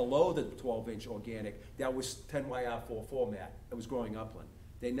 inches below the 12-inch organic. That was 10YR4 format. It was growing upland.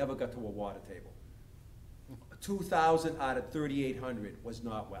 They never got to a water table. 2,000 out of 3,800 was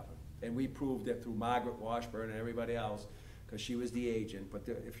not wetland. And we proved it through Margaret Washburn and everybody else, because she was the agent. But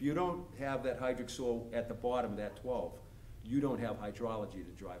if you don't have that hydric soil at the bottom of that 12, you don't have hydrology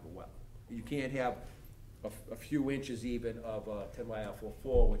to drive a wetland. You can't have a few inches even of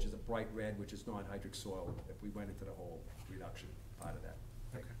 10YR44, which is a bright red, which is non-hydric soil, if we went into the whole reduction part of that.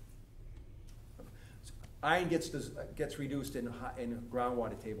 Okay. Iron gets reduced in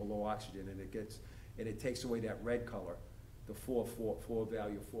groundwater table, low oxygen, and it takes away that red color, the 4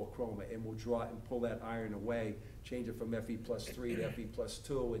 value, 4 chroma, and will draw and pull that iron away, change it from Fe+3 to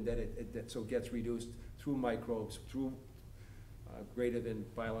Fe+2, and then so it gets reduced through microbes, through greater than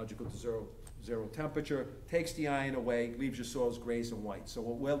biological to zero temperature, takes the iron away, leaves your soils grays and white. So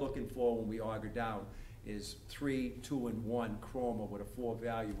what we're looking for when we auger down is 3, 2, and 1 chroma with a 4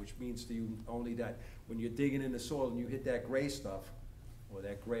 value, which means to you only that when you're digging in the soil and you hit that gray stuff, or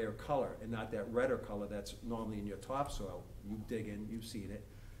that grayer color, and not that redder color that's normally in your topsoil, you dig in, you've seen it,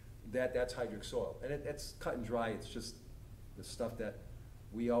 that's hydric soil. And it's cut and dry, it's just the stuff that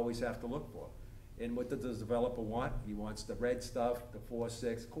we always have to look for. And what does the developer want? He wants the red stuff, the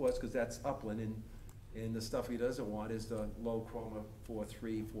 4.6, of course, because that's upland, and the stuff he doesn't want is the low chroma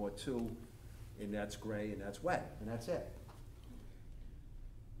 4.3, 4.2, and that's gray, and that's wet, and that's it.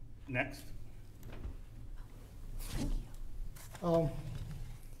 Next.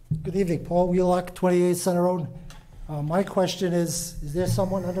 Good evening, Paul Wheelock, 28 Center Road. My question is there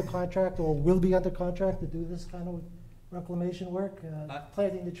someone under contract or will be under contract to do this kind of reclamation work,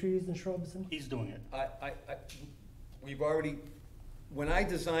 planting the trees and shrubs? He's doing it. We've already, when I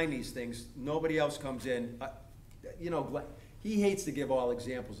design these things, nobody else comes in. He hates to give all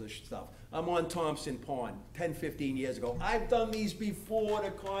examples of stuff. I'm on Thompson Pond 10, 15 years ago. I've done these before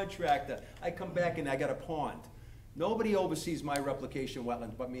the contractor. I come back and I got a pond. Nobody oversees my replication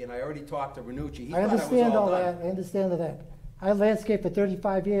wetlands but me, and I already talked to Renucci. I understand all that. I understand that. I landscaped for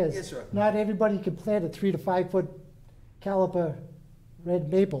 35 years. Yes, sir. Not everybody can plant a 3 to 5 foot caliper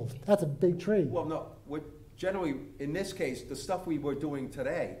red maple. That's a big tree. Well, no. Generally, in this case, the stuff we were doing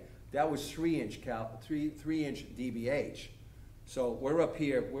today, that was 3-inch DBH. So we're up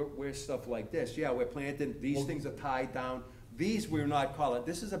here, we're stuff like this. Yeah, we're planting, these things are tied down. These we're not calling,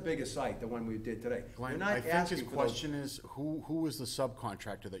 this is a bigger site, the one we did today. Glenn, we're not I think asking his for question is, who is the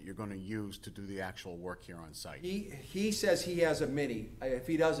subcontractor that you're gonna use to do the actual work here on site? He says he has a mini. If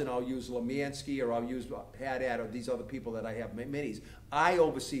he doesn't, I'll use Lemansky, or I'll use Haddad, or these other people that I have minis. I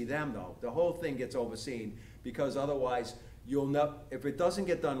oversee them, though. The whole thing gets overseen, because otherwise, if it doesn't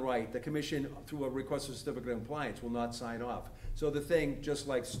get done right, the commission, through a request for certificate of compliance, will not sign off. So the thing, just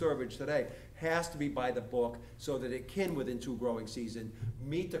like Sturbridge today, has to be by the book so that it can, within 2 growing seasons,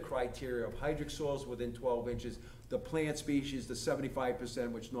 meet the criteria of hydric soils within 12 inches, the plant species, the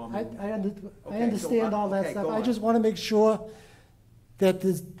 75%, which normally. I understand all that stuff. I just want to make sure that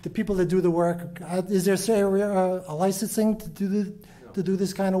the people that do the work, is there, say, a licensing to do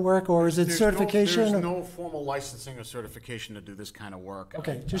this kind of work, or is it certification? There's no formal licensing or certification to do this kind of work.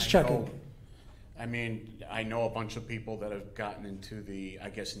 Okay, just checking. I know a bunch of people that have gotten into the, I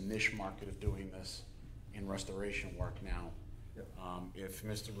guess, niche market of doing this in restoration work now. Yep. If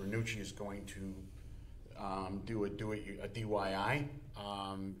Mr. Renucci is going to do a DIY,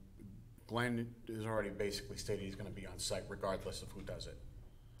 Glenn has already basically stated he's going to be on site regardless of who does it.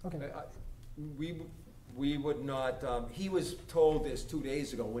 Okay. We would not, he was told this 2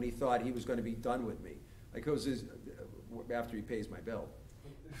 days ago when he thought he was going to be done with me. Like, it was after he pays my bill.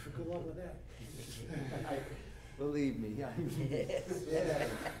 Good luck with that. Believe me, yeah.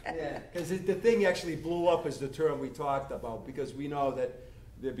 Because the thing actually blew up as the term we talked about, because we know that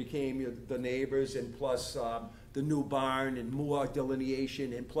there became the neighbors, and plus the new barn and more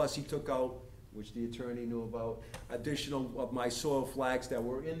delineation, and plus he took out, which the attorney knew about, additional of my soil flags that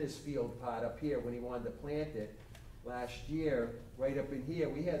were in this field part up here when he wanted to plant it last year. Right up in here,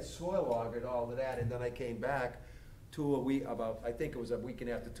 we had soil augered, all of that, and then I came back I think it was a week and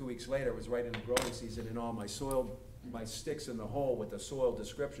a half to 2 weeks later, it was right in the growing season, and all my soil my sticks in the hole with the soil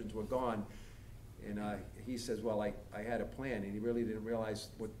descriptions were gone. And he says, well, I had a plan, and he really didn't realize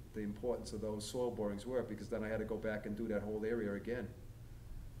what the importance of those soil borings were, because then I had to go back and do that whole area again.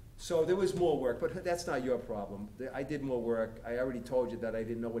 So there was more work, but that's not your problem. I did more work. I already told you that I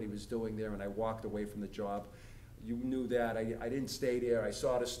didn't know what he was doing there, and I walked away from the job. You knew that. I didn't stay there. I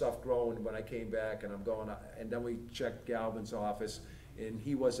saw the stuff growing when I came back, and I'm going, and then we checked Galvin's office, and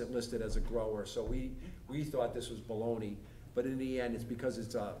he wasn't listed as a grower, so we thought this was baloney. But in the end, it's because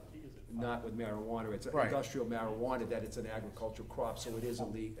it's not with marijuana, it's Right. industrial marijuana, that it's an agricultural crop, so it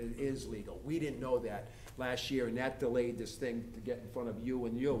is legal. We didn't know that last year, and that delayed this thing to get in front of you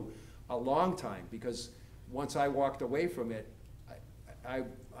and you a long time, because once I walked away from it,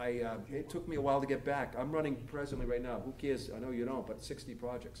 it took me a while to get back. I'm running presently right now, who cares, I know you don't, but 60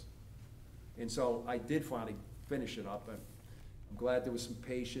 projects. And so I did finally finish it up, and I'm glad there was some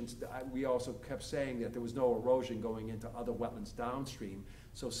patience. We also kept saying that there was no erosion going into other wetlands downstream.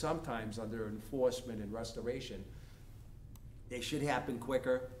 So sometimes under enforcement and restoration, they should happen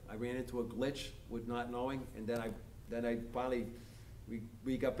quicker. I ran into a glitch with not knowing, and then I finally,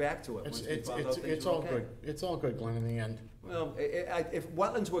 we got back to it. once we found out things It's were all okay. good. It's all good, Glenn, in the end. Well, if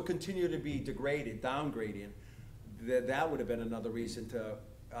wetlands were continue to be degraded, downgrading, that would have been another reason to,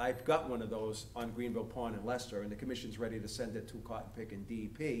 I've got one of those on Greenville Pond in Leicester, and the commission's ready to send it to Cotton Pick and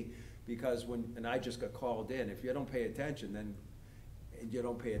DEP, because and I just got called in, if you don't pay attention, then you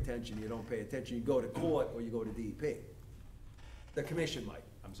don't pay attention, you go to court or you go to DEP. The commission might,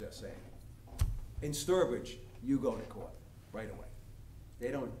 I'm just saying. In Sturbridge, you go to court right away.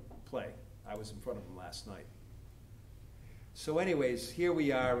 They don't play. I was in front of them last night. So anyways, here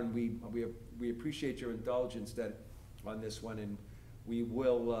we are, and we appreciate your indulgence on this one, and we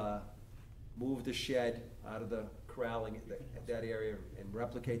will move the shed out of the corralling, that area, and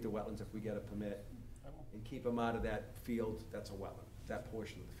replicate the wetlands if we get a permit, and keep them out of that field, that's a wetland. That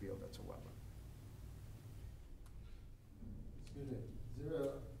portion of the field, that's a wetland. Excuse me, is there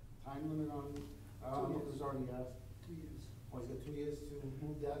a time limit on, it was already asked? 2 years. Oh, he's got 2 years to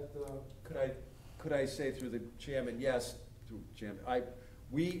move that, Could I say through the chairman, yes, through chairman,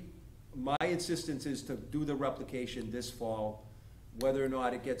 my insistence is to do the replication this fall, whether or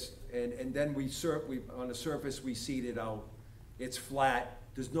not it gets, and then on the surface, we seed it out. It's flat,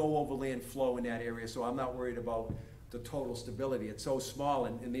 there's no overland flow in that area, so I'm not worried about the total stability. It's so small,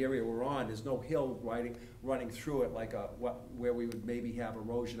 and in the area we're on, there's no hill running through it like where we would maybe have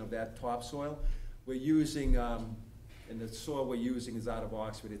erosion of that topsoil. We're using, and the soil we're using is out of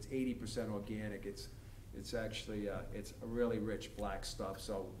Oxford, it's 80% organic, it's actually, it's a really rich black stuff,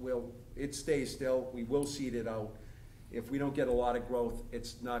 so it stays still, we will seed it out. If we don't get a lot of growth,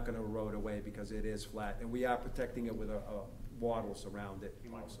 it's not gonna erode away because it is flat, and we are protecting it with wattles around it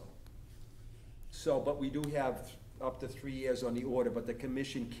also. So, but we do have up to 3 years on the order, but the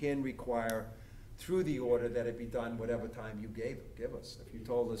commission can require through the order that it be done whatever time you give us. If you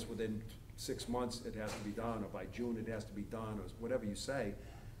told us within 6 months it has to be done, or by June it has to be done, or whatever you say,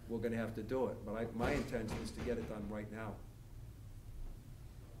 we're gonna have to do it. But my intention is to get it done right now.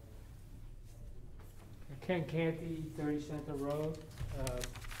 Ken Canty, 30 Center Road.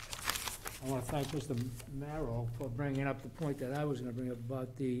 I want to thank Mr. Marrow for bringing up the point that I was going to bring up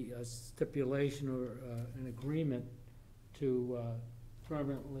about the stipulation or an agreement to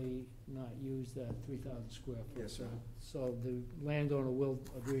permanently not use that 3,000 square foot. Yes, sir. So the landowner will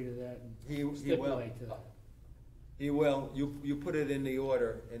agree to that He and will. stipulate to that. He will. You put it in the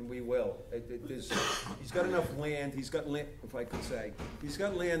order, and we will. He's got enough land, he's got land, if I could say, he's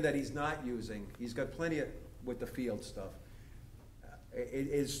got land that he's not using. He's got plenty of, with the field stuff. It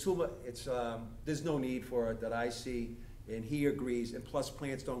is too much, there's no need for it that I see, and he agrees, and plus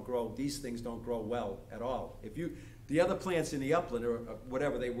plants don't grow, these things don't grow well at all. The other plants in the upland, or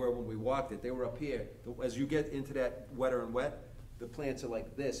whatever they were when we walked it, they were up here. As you get into that wetter and wet, the plants are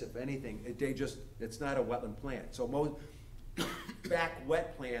like this, if anything, it's not a wetland plant. So most fac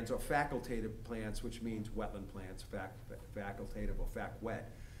wet plants or facultative plants, which means wetland plants, facultative or fac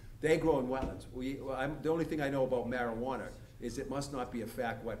wet, they grow in wetlands. The only thing I know about marijuana is it must not be a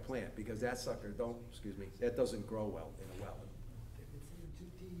fac wet plant, because that sucker that doesn't grow well in a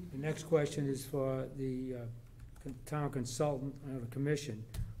wetland. The next question is for the town consultant or the commission.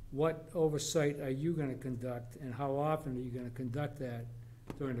 What oversight are you gonna conduct, and how often are you gonna conduct that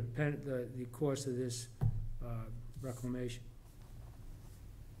during the course of this reclamation?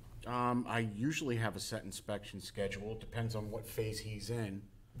 I usually have a set inspection schedule. It depends on what phase he's in.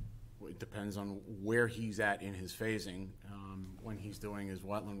 It depends on where he's at in his phasing. When he's doing his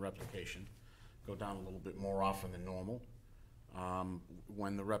wetland replication, go down a little bit more often than normal.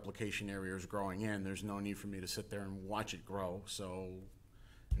 When the replication area is growing in, there's no need for me to sit there and watch it grow, so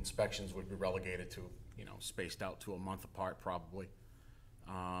inspections would be relegated to, spaced out to a month apart probably.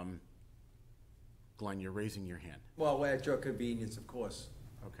 Glenn, you're raising your hand. Well, at your convenience, of course.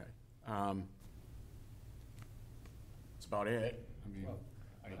 Okay. That's about it. I mean,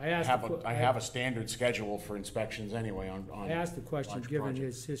 I have a standard schedule for inspections anyway on I asked the question, large given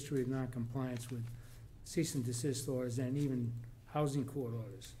projects. his history of noncompliance with cease and desist orders and even housing court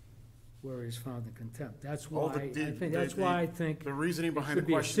orders, where he's found in contempt. That's Well, why, I think the reasoning behind should the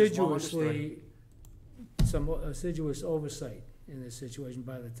be question is well understood. some assiduous oversight in this situation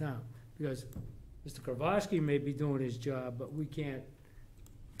by the town. Because Mr. Kravosky may be doing his job, but we can't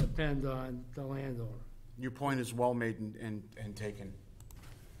depend on the landowner. Your point is well made and taken.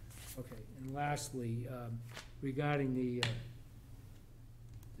 Okay, and lastly, regarding the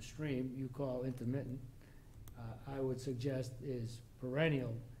stream you call intermittent, I would suggest is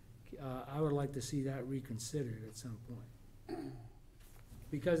perennial. I would like to see that reconsidered at some point.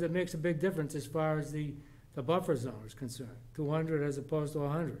 Because it makes a big difference as far as the buffer zone is concerned, 200 as opposed to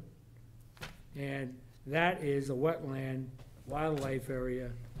 100. And that is a wetland wildlife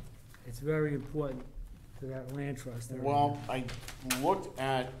area. It's very important to that land trust area. Well, I looked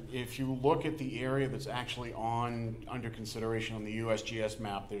at, if you look at the area that's actually under consideration on the USGS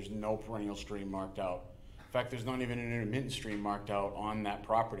map, there's no perennial stream marked out. In fact, there's not even an intermittent stream marked out on that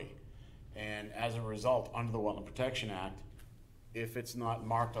property. And as a result, under the Wetland Protection Act, if it's not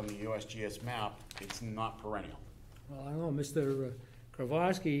marked on the USGS map, it's not perennial. Well, I don't know, Mr.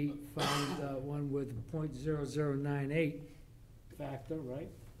 Kravosky found one with .0098 factor, right?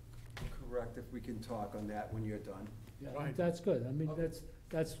 Correct, if we can talk on that when you're done. Yeah, Right. that's good. I mean,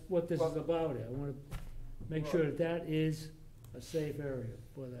 that's what this is about here. I want to make sure that that is a safe area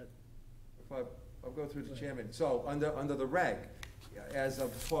for that. If I'll go through the chairman. So, under the reg, as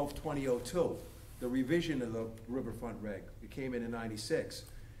of 12/20/02, the revision of the riverfront reg, it came in 96.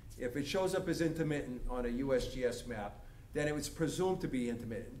 If it shows up as intermittent on a USGS map, then it was presumed to be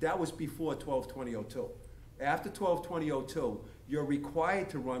intermittent. That was before 12/20/02. After 12/20/02, you're required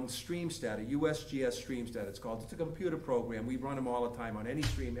to run StreamStat, a USGS StreamStat, it's called. It's a computer program. We run them all the time on any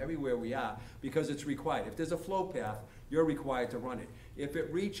stream, everywhere we are, because it's required. If there's a flow path, you're required to run it. If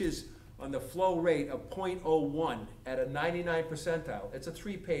it reaches on the flow rate of .01 at a 99 percentile, it's a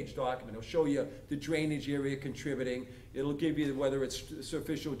 3-page document. It'll show you the drainage area contributing. It'll give you whether it's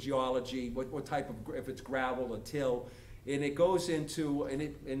superficial geology, what type of, if it's gravel or till. And it goes into,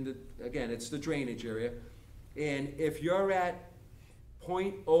 again, it's the drainage area. And if you're at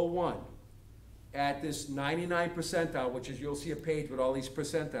 .01 at this 99 percentile, which is, you'll see a page with all these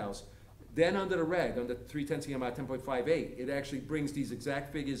percentiles, then under the reg, under 310 CMR 10.58, it actually brings these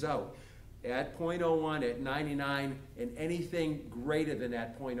exact figures out. At .01, at 99, and anything greater than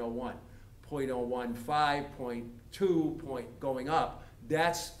that .01, .015, .2, going up,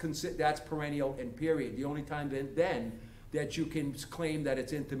 that's perennial and period. The only time then that you can claim that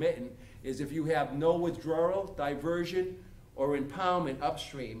it's intermittent is if you have no withdrawal, diversion, or impoundment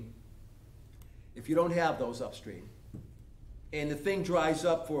upstream. If you don't have those upstream, and the thing dries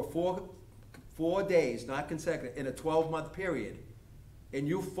up for four days, not consecutive, in a 12-month period, and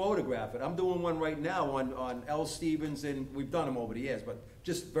you photograph it. I'm doing one right now on L. Stevens, and we've done them over the years, but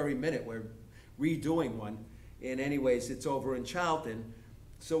just very minute, we're redoing one. And anyways, it's over in Charlton.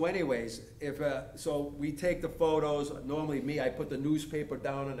 So anyways, so we take the photos. Normally I put the newspaper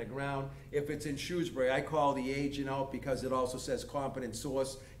down on the ground. If it's in Shrewsbury, I call the agent out because it also says competent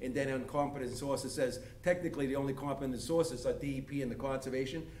source. And then on competent source, it says technically the only competent sources are DEP and the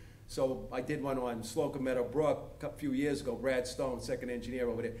conservation. So I did one on Slocum Meadow Brook a few years ago. Brad Stone, second engineer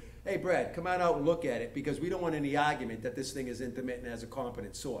over there. Hey, Brad, come on out and look at it because we don't want any argument that this thing is intermittent as a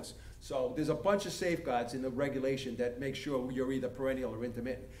competent source. So there's a bunch of safeguards in the regulation that make sure you're either perennial or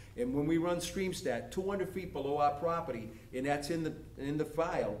intermittent. And when we run StreamStat, 200 feet below our property, and that's in the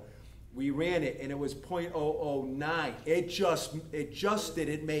file, we ran it and it was .009. It just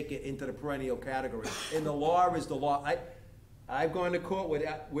didn't make it into the perennial category. And the law is the law. I've gone to court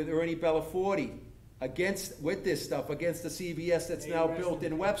with Ernie Bellaforte with this stuff against the CVS that's now built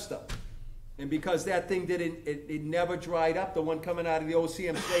in Webster. And because that thing it never dried up, the one coming out of the old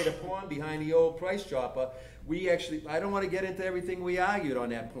CM Slater Pond behind the old Price Chopper, I don't want to get into everything we argued on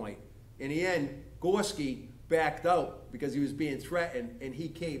that point. In the end, Gorski backed out because he was being threatened and he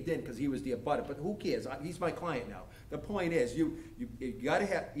caved in because he was the abutter. But who cares? He's my client now. The point is, you gotta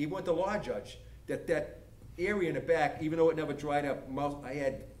have, he went to law judge that area in the back, even though it never dried up, I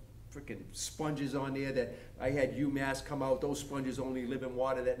had freaking sponges on there that I had UMass come out. Those sponges only live in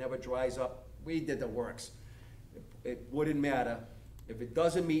water that never dries up. We did the works. it wouldn't matter. If it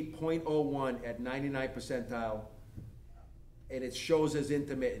doesn't meet .01 at 99 percentile, and it shows as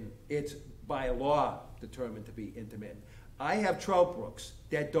intermittent, it's by law determined to be intermittent. I have trout brooks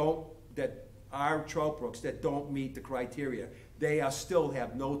that are trout brooks that don't meet the criteria. They still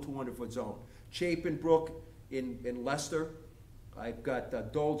have no 200-foot zone. Chapin Brook in Leicester, I've got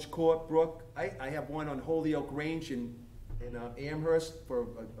Dolge Court Brook, I have one on Holyoke Range in Amherst for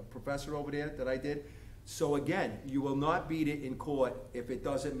a professor over there that I did. So again, you will not beat it in court if it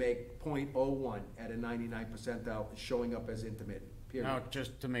doesn't make .01 at a 99 percentile, showing up as intermittent, period. Now,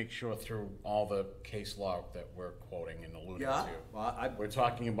 just to make sure through all the case law that we're quoting and alluding Yeah, to, well, we're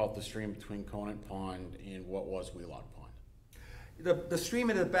talking about the stream between Conant Pond and what was Wheelock Pond. The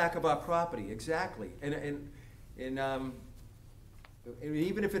stream in the back of our property, exactly. And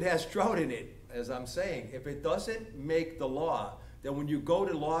even if it has trout in it, as I'm saying, if it doesn't make the law, then when you go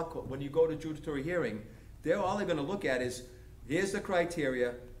to law court, when you go to judiciary hearing, all they're gonna look at is, here's the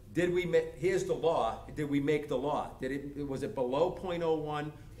criteria, here's the law, did we make the law? Was it below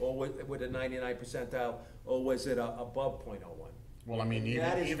 .01, or with a 99 percentile, or was it above .01? Well, I mean,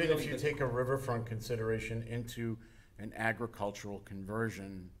 That is even really if you take a riverfront consideration into an agricultural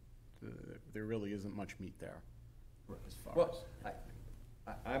conversion, there really isn't much meat there. As far Well, as.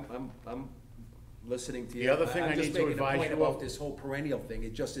 I'm listening to you. The other thing I I'm just need to making a advise point you about of- this whole perennial thing,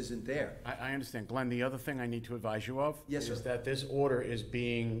 it just isn't there. I understand. Glenn, the other thing I need to advise you of Yes, is sir. that this order is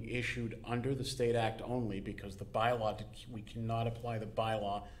being issued under the state act only because the bylaw, we cannot apply the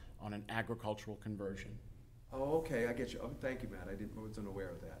bylaw on an agricultural conversion. Oh, okay, I get you. Oh, thank you, Matt, wasn't aware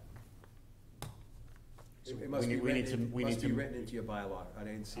of that. So It must we be need to- written, we must need be to- written into your bylaw, I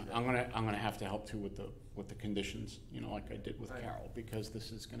didn't see that. I'm gonna have to help too with the conditions, like I did with Right. Carol, because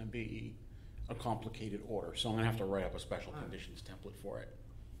this is gonna be a complicated order. So I'm gonna have to write up a special conditions template for it.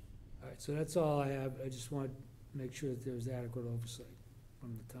 All right, so that's all I have. I just want to make sure that there's adequate oversight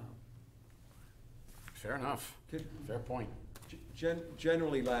from the town. Fair enough. Good. Fair point.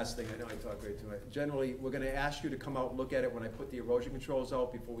 Generally, last thing, I know I talk way too much, generally, we're gonna ask you to come out and look at it when I put the erosion controls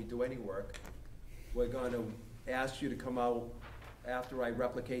out before we do any work. We're gonna ask you to come out after I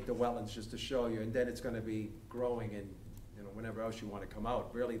replicate the wetlands, just to show you, and then it's gonna be growing and, whenever else you wanna come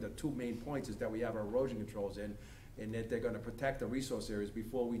out. Really, the two main points is that we have our erosion controls in, and that they're gonna protect the resource areas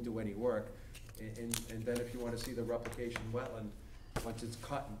before we do any work. And then if you wanna see the replication wetland, once it's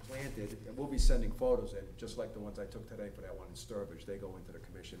cut and planted, and we'll be sending photos in, just like the ones I took today for that one in Sturbridge. They go into the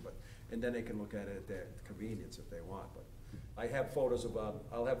commission, and then they can look at it at their convenience if they want. But I have photos of,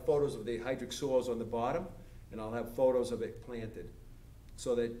 I'll have photos of the hydric soils on the bottom, and I'll have photos of it planted.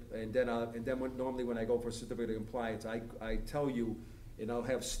 So that, and then normally when I go for a certificate of compliance, I tell you, and I'll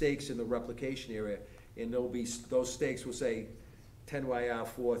have stakes in the replication area, and those stakes will say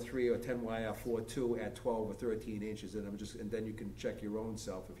 10YR43 or 10YR42 at 12 or 13 inches, and then you can check your own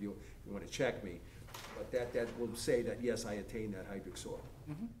self if you wanna check me. But that will say that, yes, I attain that hydric soil.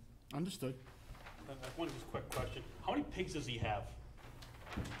 Understood. One just quick question. How many pigs does he have?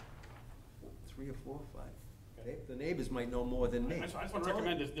 3 or 4 or 5. The neighbors might know more than me. I just want to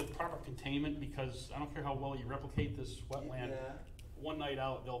recommend the proper containment, because I don't care how well you replicate this wetland, Yeah. one night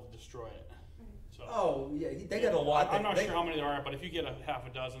out, they'll destroy it. So, Oh, yeah, they got a lot. I'm not sure how many there are, but if you get a half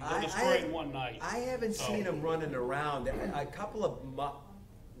a dozen, they'll destroy it in one night. I haven't So- seen them running around. A couple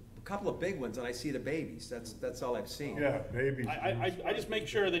of big ones, and I see the babies. That's all I've seen. Yeah, babies. I just make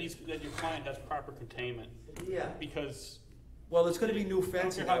sure that that your client has proper containment, Yeah. because Well, it's gonna be new I don't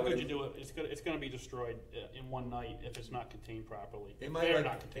fencing. care how I would- good you do it, it's gonna be destroyed in one night if it's not contained properly. They If might they're like,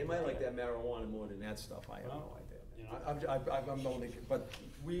 not they contained might like properly. that marijuana more than that stuff. I have no Well, idea. you know. I'm only, but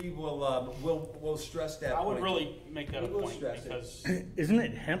we will, we'll stress that I would point. really make that a We will point, stress it. because Isn't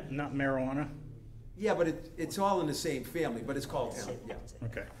it hemp, not marijuana? Yeah, but it's all in the same family, but it's called hemp, yeah.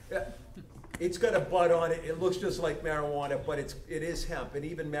 Okay. Yeah. It's got a bud on it, it looks just like marijuana, but it is hemp, and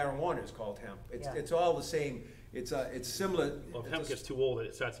even marijuana is called hemp. Yeah. It's all the same, it's similar. well, if hemp gets too old,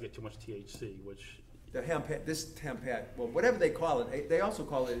 it starts to get too much THC, which The hemp, this hemp hat, well, whatever they call it, they also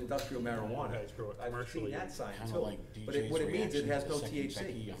call it industrial marijuana. guys grow it I've seen commercially. that sign Kinda too, like but DJ's what it means, it reaction has to no the second THC.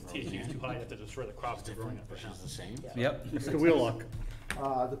 Becky on THC is Roseanne. too high, you have to destroy the crops to growing it for Which hemp. is the same. Yep. Mr. Wheelock,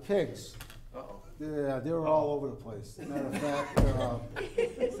 The pigs, Uh-oh. they were all over the place. Matter of fact,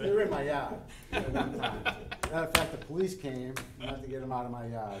 they were in my yard at one time. Matter of fact, the police came and had to get them out of my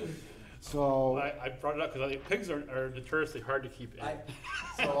yard. So, I brought it up because I think pigs are notoriously hard to keep in.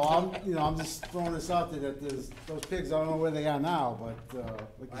 I'm just throwing this out there that those pigs, I don't know where they are now,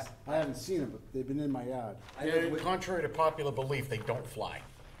 but, I haven't seen them, but they've been in my yard. I live Yeah, with- contrary to popular belief, they don't fly.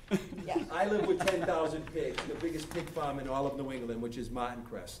 I live with 10,000 pigs, the biggest pig farm in all of New England, which is Martin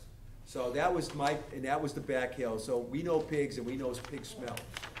Crest. So that was and that was the back hill, so we know pigs and we know pig smell.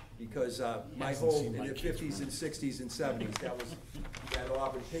 Because, my whole, in the fifties and sixties and seventies, that was, that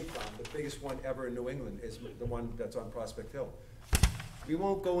Auburn pig farm, the biggest one ever in New England is the one that's on Prospect Hill. We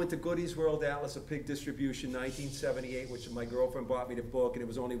won't go into Goody's World Atlas of Pig Distribution, 1978, which my girlfriend bought me the book, and it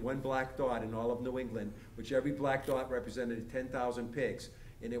was only one black dot in all of New England, which every black dot represented 10,000 pigs,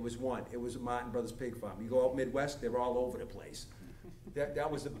 and it was one. It was Martin Brothers Pig Farm. You go out Midwest, they're all over the place.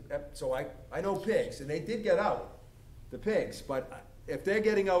 That was so I know pigs, and they did get out, the pigs, but if they're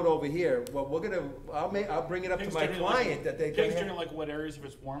getting out over here, well, I'll bring it up to my client that they. Pigs generally like wet areas if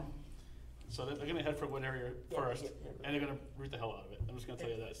it's warm, so they're gonna head for wet area first, and they're gonna root the hell out of it. I'm just gonna tell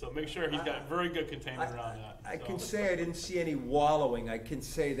you that. So make sure he's got very good containment around that. I can say I didn't see any wallowing. I can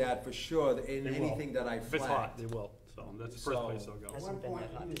say that for sure. In They anything will. that I If it's flagged. hot, they will. So that's the first So- place they'll go. At one Hasn't been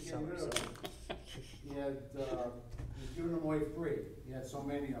point, that hot he was this getting summer, rid of them. He had, he was giving them away free. He had so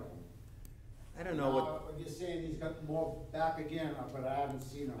many of them. I don't know what. Now, you're saying he's got more back again, but I haven't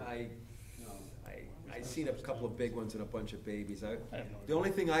seen them. I seen a couple of big ones and a bunch of babies. I have no The only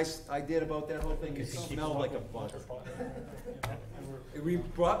thing I did about that whole thing is it smelled like a bug.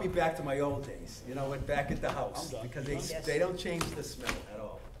 It brought me back to my old days, you know, went back at the house, because they don't change the smell at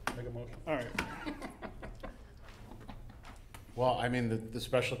all. Make a motion. All right, Well, I mean, the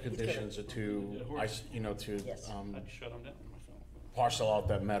special conditions are to, Yes. I'd shut him down myself. parcel out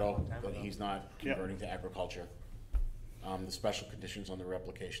that meadow that he's not Yep. converting to agriculture. The special conditions on the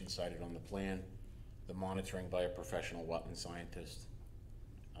replication cited on the plan, the monitoring by a professional wetland scientist.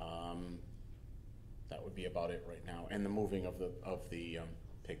 That would be about it right now, and the moving of the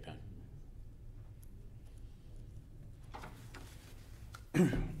pig pen.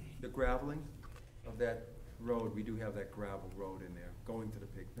 The graveling of that road, we do have that gravel road in there, going to the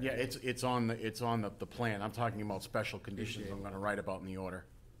pig pen. Yeah, it's on the plan. I'm talking about special conditions I'm gonna write about in the order.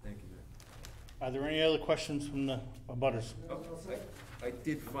 Thank you, Matt. are there any other questions from the abutters? Oh, I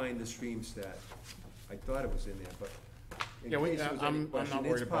did find the stream stat. I thought it was in there, but in Yeah, case there was any I'm not question,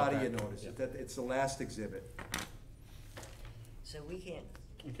 worried it's part about of your that. notice. Yeah. It's the last exhibit. So we can't,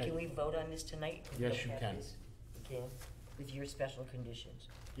 Okay. can we vote on this tonight? We Yes, don't you have can. this? We can, with your special conditions.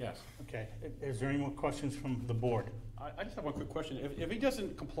 Yes. Okay, is there any more questions from the board? I just have one quick question. If he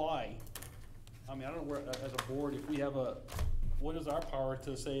doesn't comply, I mean, I don't know where, as a board, if we have what is our power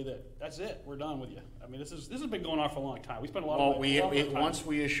to say that, that's it, we're done with you? I mean, this has been going on for a long time. We spent a lot Well, of. once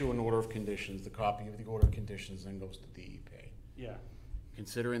we issue an order of conditions, the copy of the order of conditions then goes to DEP. Yeah,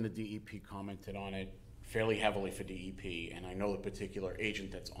 Considering the DEP commented on it fairly heavily for DEP, and I know the particular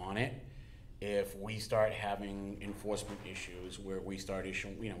agent that's on it, if we start having enforcement issues where we start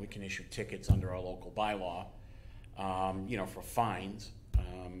issuing, we can issue tickets under our local bylaw, for fines.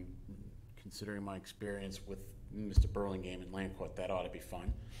 Considering my experience with Mr. Burlingame and Land Court, that ought to be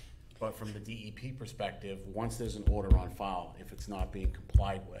fun. But from the DEP perspective, once there's an order on file, if it's not being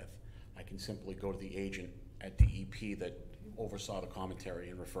complied with, I can simply go to the agent at DEP that oversaw the commentary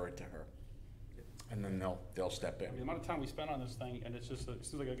and refer it to her. And then they'll step I mean, the in. amount of time we spent on this thing, and it seems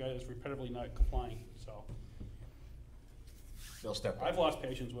like a guy that's repetitively not complying, so. They'll step in. I've lost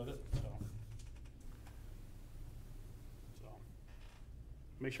patience with it, so.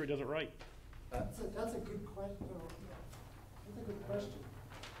 Make sure he does it right. That's a good question. That's a good question.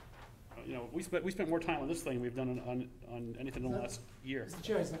 We spent more time on this thing than we've done on anything in the last year. Mr.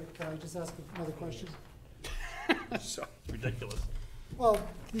 Chair, can I just ask another question? So ridiculous. Well,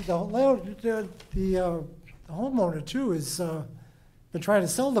 the homeowner too has been trying to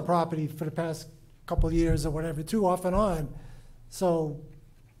sell the property for the past couple of years or whatever, too, off and on. So,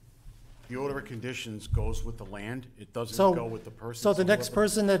 The order of conditions goes with the land, it doesn't So- go with the person. so the next whoever-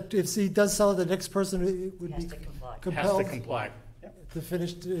 person that, if he does sell it, the next person would Has be to comply. Has to compelled comply. to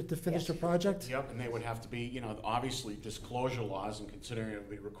finish the project? Yep, and they would have to be, obviously disclosure laws, and considering it would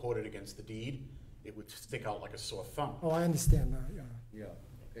be recorded against the deed, it would stick out like a sore thumb. Oh, I understand that, yeah.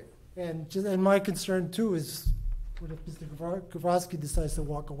 Yeah. And my concern too is, what if Mr. Gavrosky decides to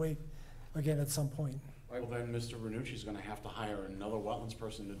walk away again at some point? Well, then Mr. Renucci's gonna have to hire another wetlands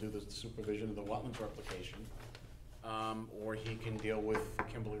person to do the supervision of the wetlands replication, or he can deal with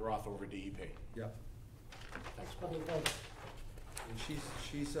Kimberly Roth over DEP. Yeah. Thanks. And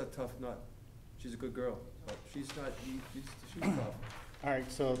she's a tough nut. She's a good girl, but she's tough. All right,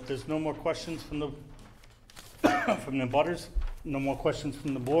 so if there's no more questions from the, from the butters, no more questions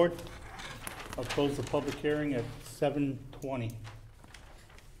from the board, I'll close the public hearing at 7:20.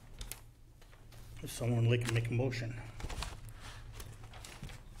 If someone can make a motion.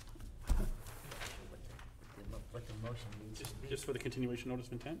 What the motion needs to be. Just for the continuation notice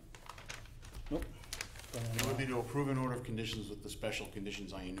of intent? Nope. It would be to approve an order of conditions with the special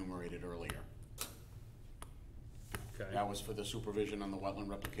conditions I enumerated earlier. Okay. That was for the supervision on the wetland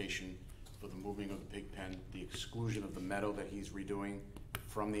replication, for the moving of the pig pen, the exclusion of the meadow that he's redoing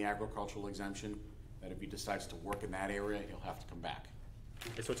from the agricultural exemption, that if he decides to work in that area, he'll have to come back.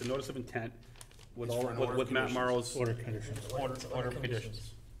 Okay, so it's a notice of intent with It's all, for an order of with Matt conditions. Morrow's Order conditions. order of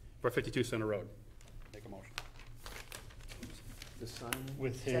conditions for 52 Center Road. Make a motion. The sign in?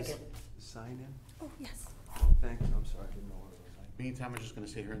 With his, Second. The sign in? Oh, yes. Oh, thanks, I'm sorry, I didn't know what it was. Meantime, I'm just gonna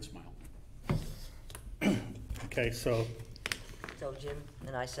sit here and smile. okay, so, So Jim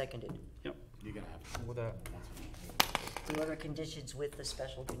and I seconded. Yep. You're gonna have to. With that, The order of conditions with the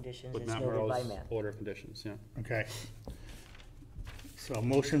special conditions With is Matt noted by Morrow's Matt. order of conditions, yeah. okay. So a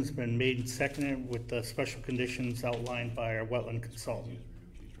motion's been made and seconded with the special conditions outlined by our wetland consultant.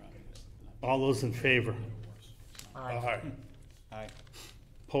 All those in favor? Aye. aye.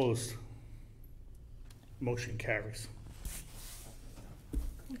 Opposed? Motion carries.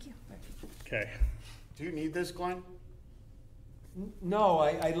 Thank you. Okay. Do you need this, Glenn? No,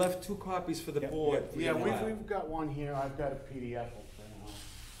 I left 2 copies for the board. Yeah, we've got one here, I've got a PDF of it.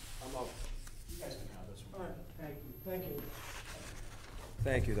 I'm out. You guys can have this one. All right, thank you, thank you.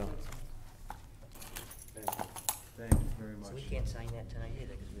 Thank you, though. Thank you very much. So we can't sign that tonight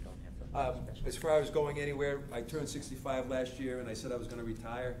either, because we don't have the special. As far as going anywhere, I turned 65 last year, and I said I was gonna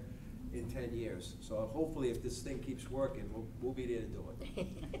retire in 10 years. So hopefully, if this thing keeps working, we'll be there to do it.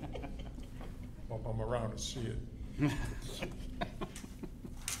 I'm around to see it.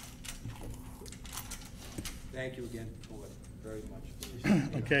 Thank you again for it, very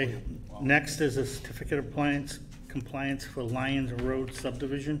much. Okay, next is a certificate of compliance for Lyons Road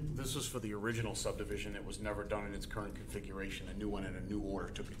subdivision. This was for the original subdivision, it was never done in its current configuration, a new one in a new order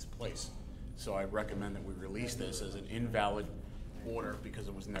took its place. So I recommend that we release this as an invalid order because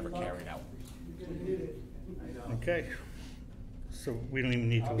it was never carried out. Okay, so we don't even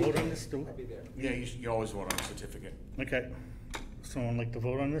need to vote on this, do I'll be there. Yeah, you always vote on a certificate. we? Okay, someone like to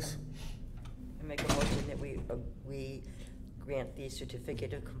vote on this? I make a motion that we grant the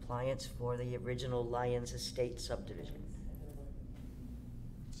certificate of compliance for the original Lyons Estate subdivision.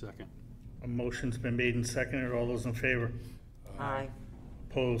 Second. A motion's been made and seconded, all those in favor? Aye.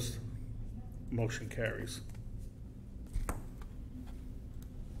 Opposed? Motion carries.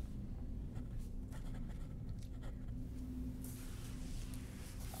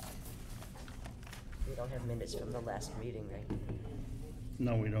 We don't have minutes from the last meeting, right?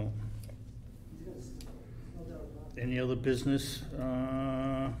 No, we don't. Any other business?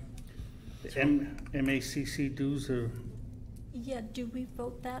 The MACC dues are, Yeah, do we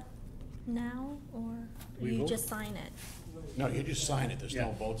vote that now, or We you vote? just sign it? No, you just sign it, there's no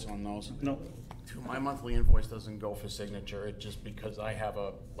Yeah. votes on those. no, My monthly invoice doesn't go for signature, it just because I have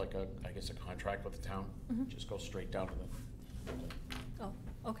I guess a contract with the town, just goes straight down to them. Oh,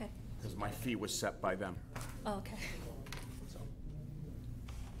 okay. Because my fee was set by them, Oh, okay. so.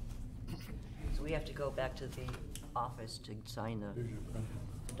 So we have to go back to the office to sign the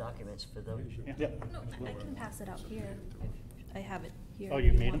documents for the, yeah, No, I can pass it out here if I have it here. Oh, if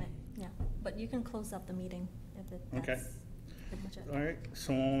you you made want them? it. Yeah, but you can close up the meeting if it, Okay. that's pretty much it. all right,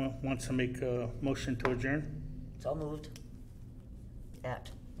 someone wants to make a motion to adjourn? it's all moved at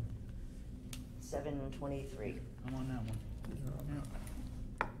 7:23. I'm on that one.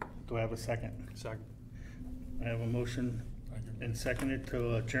 Do I have a second? Second. I have a motion and seconded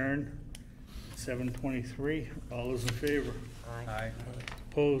to adjourn, 7:23, all those in favor? Aye. Aye.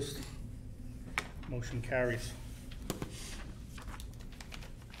 Opposed? Motion carries.